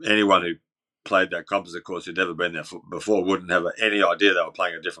anyone who played that composite course who'd never been there before wouldn't have any idea they were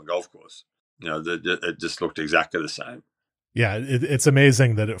playing a different golf course. It just looked exactly the same. Yeah, it's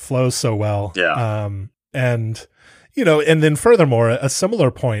amazing that it flows so well. Yeah. And then furthermore, a similar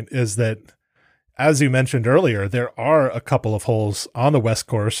point is that, as you mentioned earlier, there are a couple of holes on the West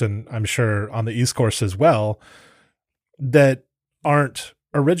Course, and I'm sure on the East Course as well, that aren't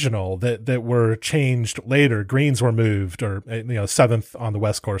original, that were changed later. Greens were moved, or 7th on the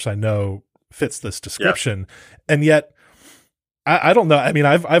West Course, I know fits this description. Yeah. And yet I don't know. I mean,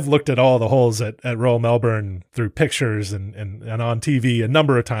 I've looked at all the holes at Royal Melbourne through pictures and on TV a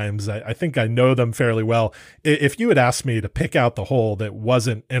number of times. I think I know them fairly well. If you had asked me to pick out the hole that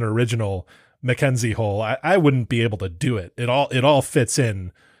wasn't an original Mackenzie hole, I wouldn't be able to do it. It all fits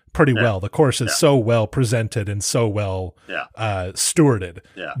in pretty well. The course is so well presented and so well stewarded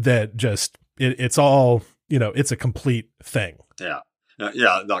that just it's all, it's a complete thing. Yeah.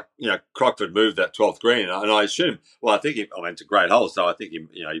 Crockford moved that 12th green, and I assume. Well, I think it's a great hole, so I think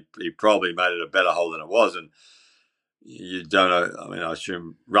he probably made it a better hole than it was. And you don't know. I mean, I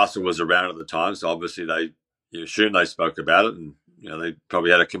assume Russell was around at the time, so obviously you assume they spoke about it, and they probably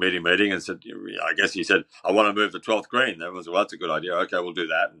had a committee meeting and said. I guess he said, "I want to move the 12th green." Everyone said, "Well, that's a good idea. Okay, we'll do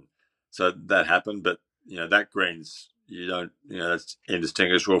that." And so that happened, but that green's it's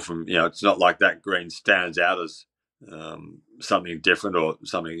indistinguishable from it's not like that green stands out as something different or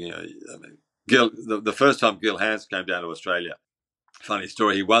something. Gil, the first time Gil Hans came down to Australia, funny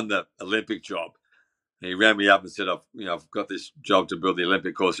story, he won the Olympic job. He rang me up and said, I've got this job to build the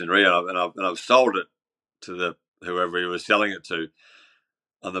Olympic course in Rio, and I've sold it to whoever he was selling it to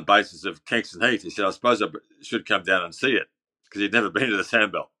on the basis of Kingston Heath. He said, I suppose I should come down and see it, because he'd never been to the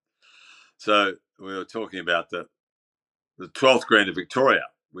Sandbelt. So we were talking about the 12th green of Victoria,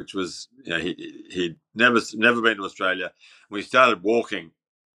 which was, he'd never been to Australia. We started walking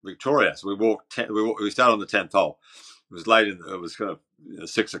Victoria, so we started on the 10th hole. It was late it was kind of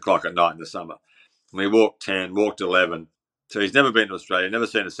 6 o'clock at night in the summer. And we walked 10, walked 11. So he's never been to Australia, never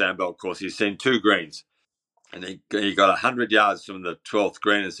seen a Sandbelt course. He's seen 2 greens, and he got 100 yards from the 12th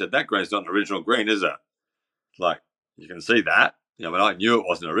green and said, "That green's not an original green, is it?" Like, you can see that. I knew it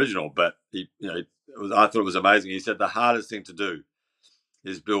wasn't original, but I thought it was amazing. He said the hardest thing to do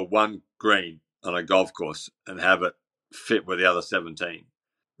is build one green on a golf course and have it fit with the other 17,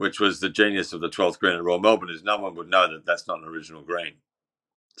 which was the genius of the 12th green at Royal Melbourne, is no one would know that that's not an original green.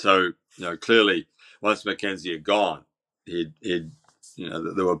 So, clearly, once Mackenzie had gone, there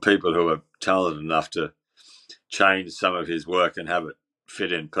were people who were talented enough to change some of his work and have it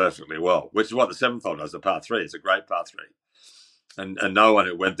fit in perfectly well, which is what the 7th hole does, the par 3. It's a great par 3. And no one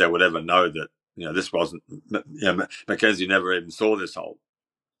who went there would ever know that, this wasn't, Mackenzie never even saw this hole.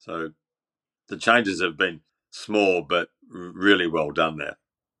 So the changes have been small, but really well done there.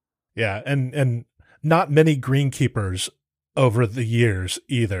 Yeah. And not many greenkeepers over the years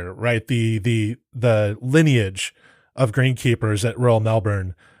either, right? The lineage of greenkeepers at Royal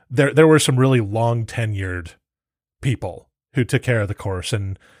Melbourne, there were some really long tenured people who took care of the course,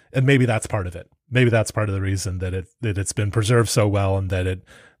 and maybe that's part of it. Maybe that's part of the reason that it's been preserved so well, and that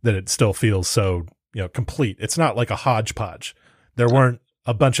it still feels so, complete. It's not like a hodgepodge. There weren't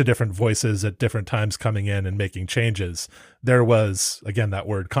a bunch of different voices at different times coming in and making changes. There was, again, that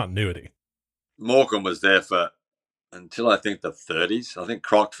word, continuity. Morecambe was there for until I think the 30s. I think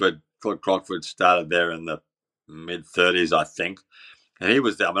Crockford started there in the mid 30s, I think, and he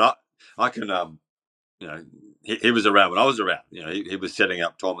was there. I mean, I can he was around when I was around. He was setting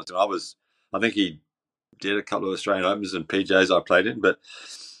up tournaments, and I think he did a couple of Australian Opens and PJs I played in, but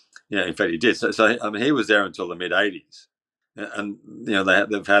in fact he did. So I mean, he was there until the mid 80s, and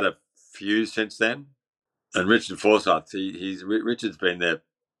they've had a few since then. And Richard Forsyth, Richard's been there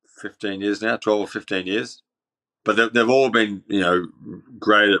 15 years now, 12 or 15 years. But they've all been,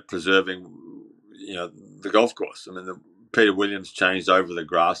 great at preserving, the golf course. I mean, Peter Williams changed over the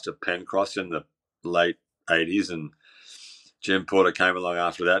grass to Pencross in the late 80s, and Jim Porter came along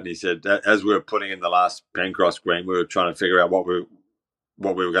after that, and he said, as we were putting in the last Pencross green, we were trying to figure out what we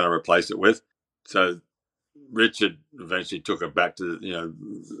were going to replace it with. So Richard eventually took it back to,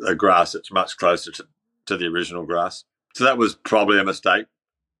 a grass that's much closer to the original grass. So that was probably a mistake,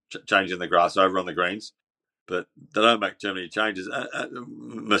 changing the grass over on the greens. But they don't make too many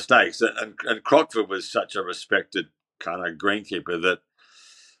mistakes. And Crockford was such a respected kind of greenkeeper that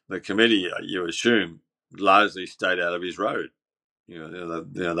the committee, you assume, largely stayed out of his road.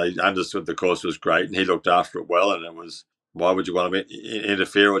 They understood the course was great, and he looked after it well. And it was, why would you want to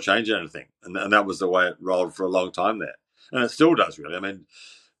interfere or change anything? And that was the way it rolled for a long time there, and it still does, really. I mean,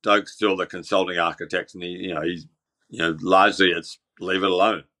 Doug's still the consulting architect, and he's largely it's leave it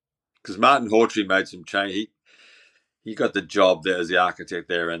alone. Because Martin Hawtrey made some change. He got the job there as the architect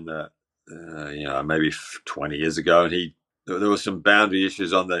there in the maybe 20 years ago, and there were some boundary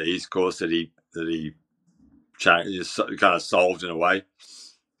issues on the East Coast that he changed, kind of solved in a way.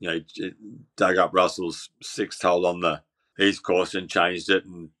 He dug up Russell's sixth hole on the East Coast and changed it,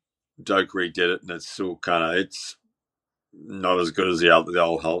 and Doak redid it, and it's still it's not as good as the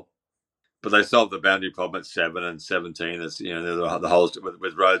old hole. But they solved the boundary problem at 7 and 17. It's the holes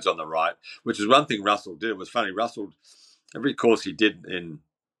with roads on the right, which is one thing Russell did. It was funny. Russell, every course he did in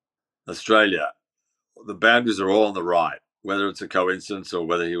Australia, the boundaries are all on the right. Whether it's a coincidence or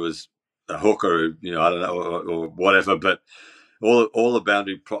whether he was a hooker, I don't know, or whatever. But all the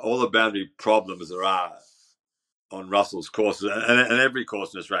boundary problems there are on Russell's courses, and every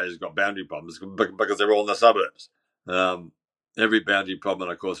course in Australia has got boundary problems because they're all in the suburbs. Every boundary problem,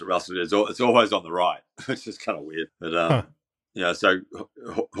 of course, at Russell it's always on the right, which is kind of weird. But so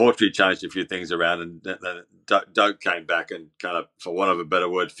Hawtrey changed a few things around, and then Doak came back and kind of, for want of a better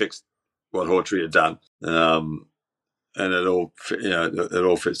word, fixed what Hawtrey had done, and it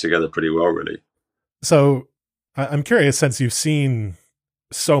all fits together pretty well, really. So I'm curious, since you've seen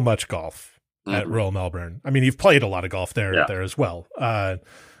so much golf at Royal Melbourne. I mean, you've played a lot of golf there as well.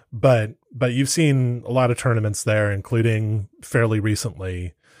 But you've seen a lot of tournaments there, including fairly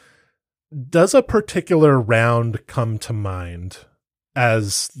recently. Does a particular round come to mind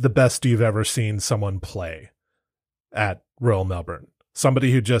as the best you've ever seen someone play at Royal Melbourne?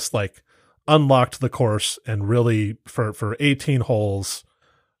 Somebody who just unlocked the course and really, for 18 holes,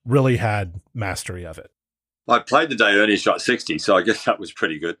 really had mastery of it. I played the day Ernie shot 60, so I guess that was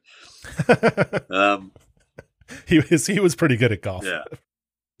pretty good. He was pretty good at golf. Yeah.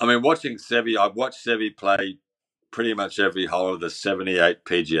 I mean, watching Seve, I've watched Seve play pretty much every hole of the 78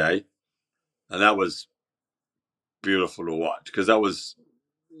 PGA, and that was beautiful to watch because that was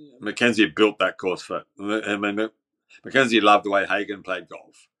Mackenzie built that course for. I mean, Mackenzie loved the way Hagen played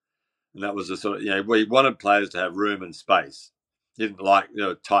golf, and that was the sort of he wanted players to have room and space. He didn't like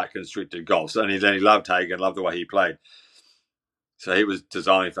tight, constricted golf, and then he loved Hagen, loved the way he played. So he was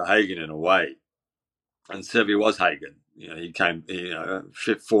designing for Hagen in a way, and Seve was Hagen. He came,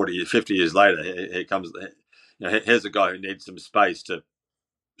 50 years later, here comes, here's a guy who needs some space to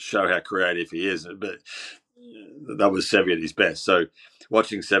show how creative he is. But that was Seve at his best. So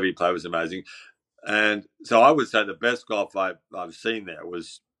watching Seve play was amazing. And so I would say the best golf I've seen there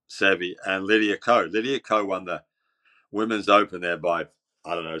was Seve and Lydia Ko. Lydia Ko won the Women's Open there by,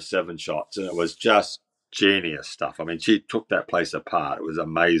 7 shots. And it was just genius stuff. I mean, she took that place apart. It was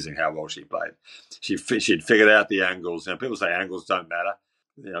amazing how well she played. She'd figured out the angles. People say angles don't matter.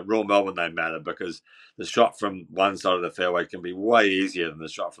 Royal Melbourne don't matter because the shot from one side of the fairway can be way easier than the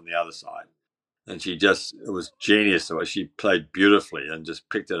shot from the other side. And it was genius. She played beautifully and just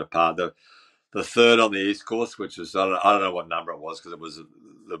picked it apart. The third on the East Course, which was, I don't know what number it was because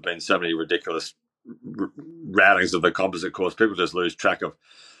there've been so many ridiculous routings of the composite course. People just lose track of.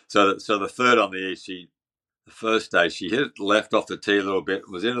 So the third on the East, the first day she hit it left off the tee a little bit. It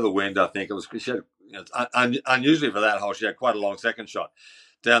was into the wind, I think. It was. She had, unusually for that hole, she had quite a long second shot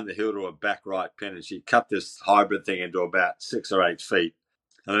down the hill to a back right pin, and she cut this hybrid thing into about 6 or 8 feet.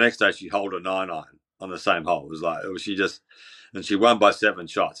 And the next day she holed a 9-iron on the same hole. And she won by 7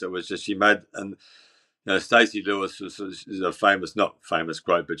 shots. It was just, she made, and Stacey Lewis is a not famous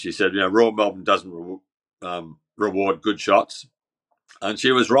quote, but she said, Royal Melbourne doesn't reward good shots. And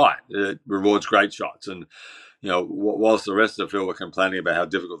she was right. It rewards great shots. And, whilst the rest of the field were complaining about how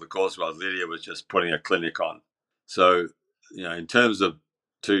difficult the course was, Lydia was just putting a clinic on. So, in terms of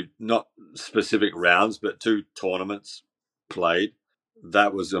 2, not specific rounds, but 2 tournaments played,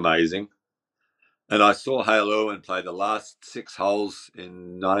 that was amazing. And I saw Hale Irwin play the last 6 holes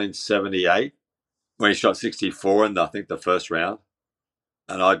in 1978 when he shot 64 in, I think, the first round.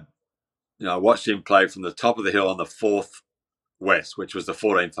 And I watched him play from the top of the hill on the 4th west, which was the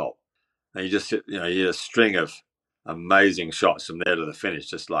 14th hole. And he just, he had a string of amazing shots from there to the finish,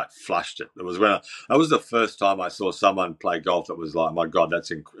 just like flushed it. It was that was the first time I saw someone play golf that was like, my God, I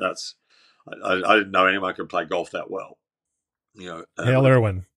didn't know anyone could play golf that well. Hale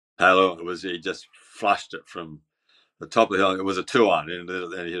Irwin. He just flushed it from the top of the hill. It was a 2-iron, and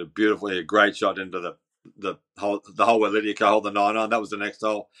he had a great shot into the hole where Lydia Ko held the 9-iron. That was the next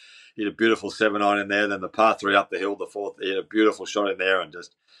hole. He had a beautiful 7-iron in there. Then the par 3 up the hill, the 4th, he had a beautiful shot in there, and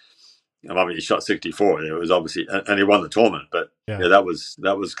just, he shot 64. It was obviously, and he won the tournament. But that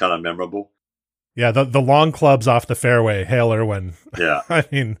was kind of memorable. Yeah, the long clubs off the fairway, Hale Irwin. Yeah, I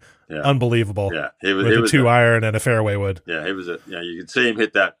mean, unbelievable. Yeah, he was a 2-iron and a fairway wood. Yeah, he was you could see him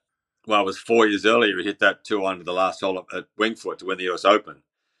hit that. Well, it was 4 years earlier. He hit that 2-iron to the last hole at Wingfoot to win the US Open.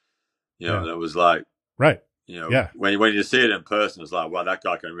 And it was like, right. When you see it in person, it's like, wow, that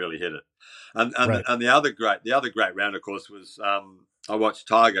guy can really hit it. And the other great round, of course, was I watched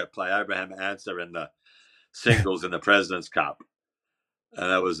Tiger play Abraham Answer in the singles in the President's Cup,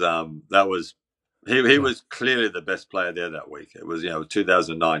 and that was he was clearly the best player there that week. It was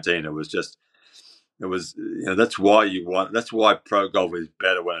 2019. It was that's why pro golf is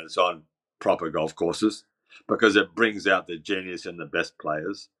better when it's on proper golf courses, because it brings out the genius in the best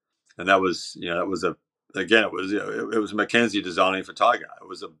players. And that was it was Mackenzie designing for Tiger. It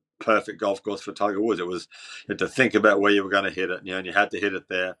was a perfect golf course for Tiger Woods. You had to think about where you were going to hit it, and you had to hit it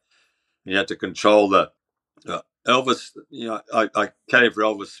there. And you had to control the Elvis. I caddied for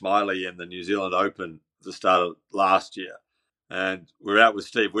Elvis Smiley in the New Zealand Open at the start of last year, and we were out with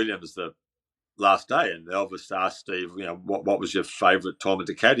Steve Williams the last day, and Elvis asked Steve, what was your favourite tournament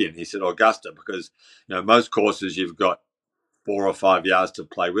to caddy in? He said Augusta, because most courses you've got 4 or 5 yards to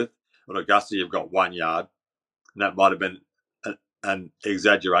play with. At Augusta, you've got 1 yard, and that might have been an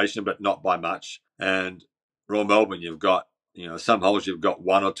exaggeration, but not by much. And Royal Melbourne, you've got some holes you've got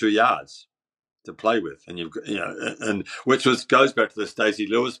 1 or 2 yards to play with, and you've got and which goes back to the Stacey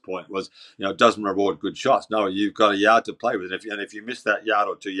Lewis point, was it doesn't reward good shots. No, you've got a yard to play with, and if you miss that yard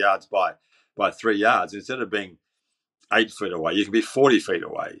or 2 yards by 3 yards, instead of being 8 feet away, you can be 40 feet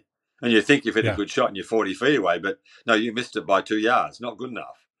away, and you think you've hit a good shot and you're 40 feet away, but no, you missed it by 2 yards. Not good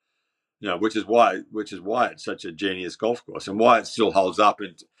enough. Which is why it's such a genius golf course, and why it still holds up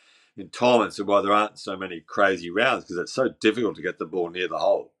in tournaments, and why there aren't so many crazy rounds, because it's so difficult to get the ball near the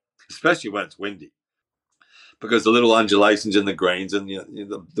hole, especially when it's windy, because the little undulations in the greens, and you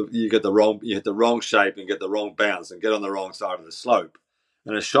hit the wrong shape and get the wrong bounce and get on the wrong side of the slope,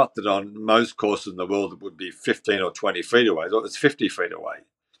 and a shot that on most courses in the world would be 15 or 20 feet away, it's 50 feet away,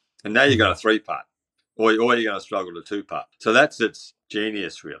 and now you're going to 3-putt, or you're going to struggle to 2-putt. So that's its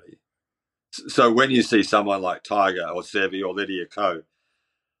genius, really. So when you see someone like Tiger or Seve or Lydia Ko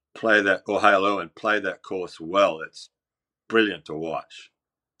play that, or Hale Irwin play that course well, it's brilliant to watch,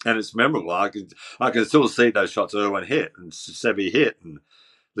 and it's memorable. I can still see those shots Irwin hit and Seve hit and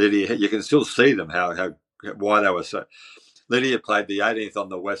Lydia hit. You can still see them why they were so. Lydia played the 18th on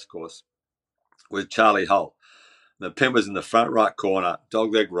the West course with Charlie Hull. The pin was in the front right corner,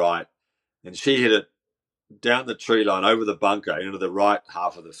 dogleg right, and she hit it down the tree line over the bunker into the right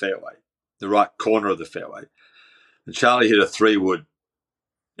half of the fairway, the right corner of the fairway. And Charlie hit a 3-wood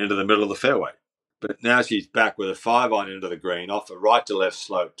into the middle of the fairway. But now she's back with a 5-iron into the green, off a right to left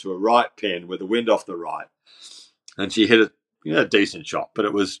slope to a right pin with the wind off the right. And she hit a decent shot, but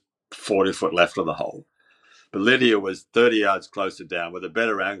it was 40 foot left of the hole. But Lydia was 30 yards closer down with a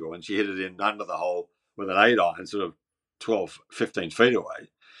better angle, and she hit it in under the hole with an 8-iron, sort of 12, 15 feet away.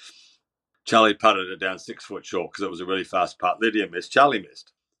 Charlie putted it down 6 foot short because it was a really fast putt. Lydia missed. Charlie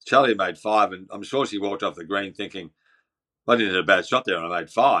missed. Charlie made 5, and I'm sure she walked off the green thinking, I didn't hit a bad shot there and I made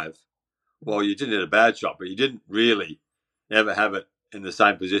 5. Well, you didn't hit a bad shot, but you didn't really ever have it in the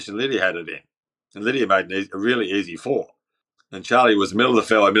same position Lydia had it in. And Lydia made a really easy 4. And Charlie was middle of the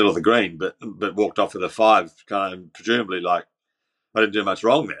fairway, middle of the green, but walked off with a 5, kind of presumably like, I didn't do much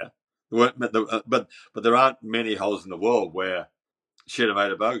wrong there. But there aren't many holes in the world where she'd have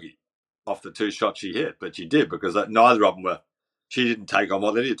made a bogey. off the 2 shots she hit, but she did because neither of them were. She didn't take on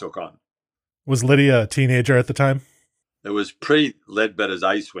what Lydia took on. Was Lydia a teenager at the time? It was pre-Ledbetter's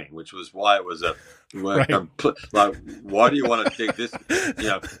A-swing, which was why it was Right. Like, why do you want to dig this?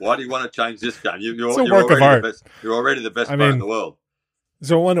 Why do you want to change this game? It's a work of art. You're already the best player in the world.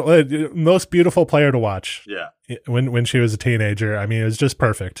 So most beautiful player to watch. Yeah. When she was a teenager, I mean, it was just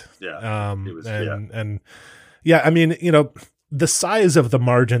perfect. Yeah. I mean, the size of the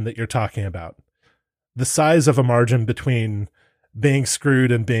margin that you're talking about, the size of a margin between being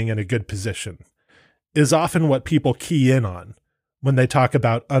screwed and being in a good position is often what people key in on when they talk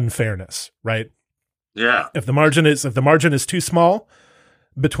about unfairness, right? Yeah. If the margin is too small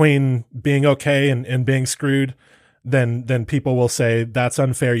between being okay and being screwed, then people will say that's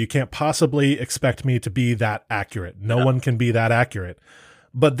unfair. You can't possibly expect me to be that accurate. No one can be that accurate.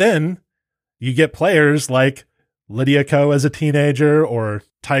 But then you get players like Lydia Ko as a teenager, or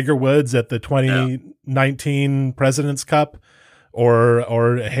Tiger Woods at the 2019 President's Cup,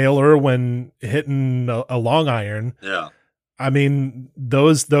 or Hale Irwin hitting a long iron. Yeah. I mean,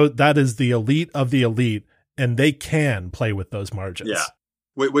 that is the elite of the elite, and they can play with those margins. Yeah.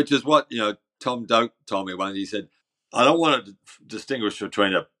 Which is what, Tom Doak told me once. He said, I don't want to distinguish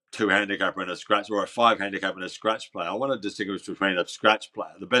between a 2 handicapper and a scratch, or a 5 handicapper and a scratch player. I want to distinguish between a scratch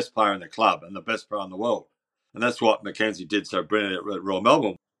player, the best player in the club, and the best player in the world. And that's what Mackenzie did so brilliantly at Royal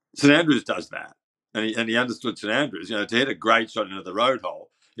Melbourne. St Andrews does that. And he understood St Andrews, to hit a great shot into the road hole.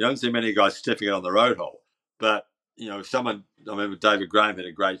 You don't see many guys stiffing it on the road hole. But, if I remember David Graham hit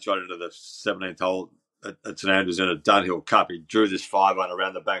a great shot into the 17th hole at St Andrews in a Dunhill Cup. He drew this 5-1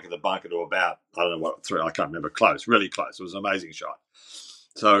 around the bank of the bunker to about, I don't know what, 3, I can't remember, close, really close. It was an amazing shot.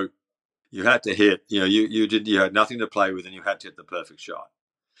 So you had to hit, you had nothing to play with, and you had to hit the perfect shot.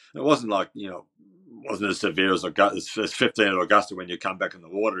 It wasn't like, wasn't as severe as 15 at Augusta when you come back in the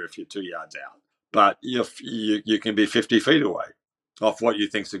water if you're 2 yards out. But you can be 50 feet away off what you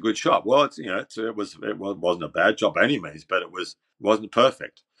think's a good shot. Well, it wasn't a bad shot by any means, but it wasn't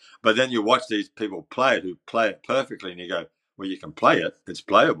perfect. But then you watch these people play it who play it perfectly, and you go, well, you can play it; it's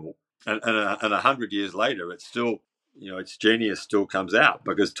playable. And 100 years later, it's still, its genius still comes out,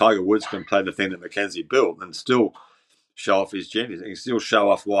 because Tiger Woods can play the thing that Mackenzie built and still show off his genius. He can still show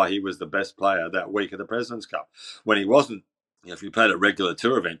off why he was the best player that week at the President's Cup. When he wasn't, if you played a regular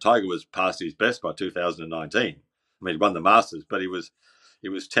tour event, Tiger was past his best by 2019. I mean, he won the Masters, but he was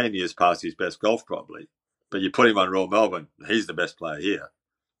 10 years past his best golf probably. But you put him on Royal Melbourne, he's the best player here.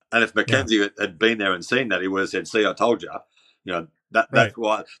 And if Mackenzie had been there and seen that, he would have said, "See, I told you." That's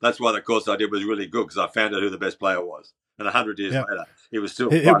why the course I did was really good, because I found out who the best player was. And 100 years later, he was still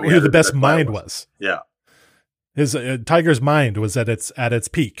who the best mind was. Yeah. His Tiger's mind was at its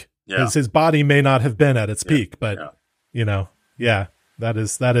peak. Yeah. His body may not have been at its peak, but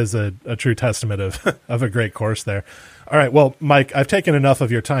that is a true testament of a great course there. All right, well, Mike, I've taken enough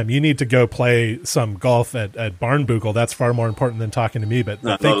of your time. You need to go play some golf at Barnbougle. That's far more important than talking to me. But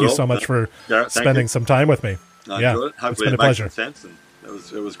thank you so much for spending some time some time with me. Hopefully it's been a pleasure. Sense, and it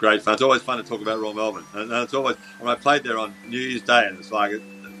was great fun. It's always fun to talk about Royal Melbourne, and it's always, when I played there on New Year's Day, and it's like,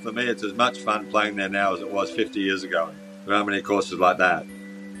 for me, it's as much fun playing there now as it was 50 years ago. There aren't many courses like that.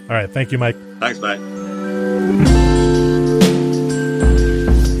 All right, thank you, Mike. Thanks, mate.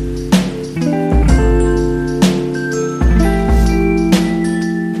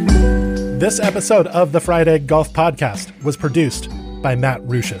 This episode of the Fried Egg Golf Podcast was produced by Matt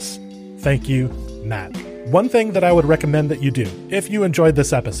Ruchis. Thank you, Matt. One thing that I would recommend that you do, if you enjoyed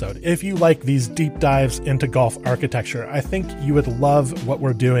this episode, if you like these deep dives into golf architecture, I think you would love what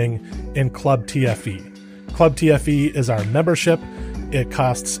we're doing in Club TFE. Club TFE is our membership. It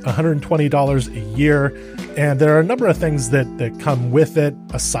costs $120 a year, and there are a number of things that come with it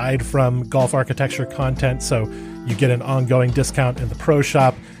aside from golf architecture content. So you get an ongoing discount in the pro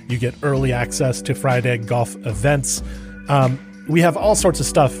shop. You get early access to Fried Egg Golf events. We have all sorts of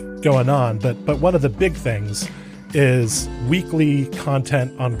stuff going on, but one of the big things is weekly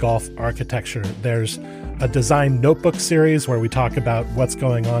content on golf architecture. There's a design notebook series where we talk about what's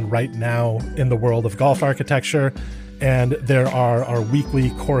going on right now in the world of golf architecture, and there are our weekly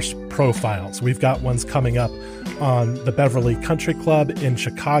course profiles. We've got ones coming up on the Beverly Country Club in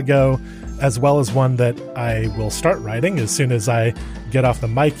Chicago, as well as one that I will start writing as soon as I get off the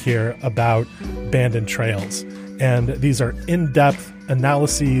mic here about Bandon Trails. And these are in-depth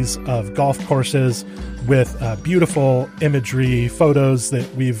analyses of golf courses with beautiful imagery, photos that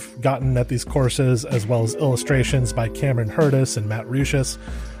we've gotten at these courses, as well as illustrations by Cameron Hurtis and Matt Ruchis.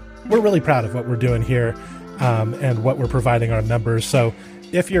 We're really proud of what we're doing here and what we're providing our members. So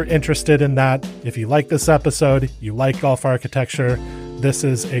if you're interested in that, if you like this episode, you like golf architecture, this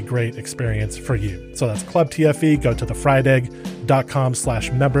is a great experience for you. So that's Club TFE. Go to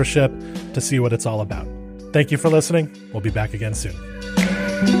thefriedegg.com/membership to see what it's all about. Thank you for listening. We'll be back again soon.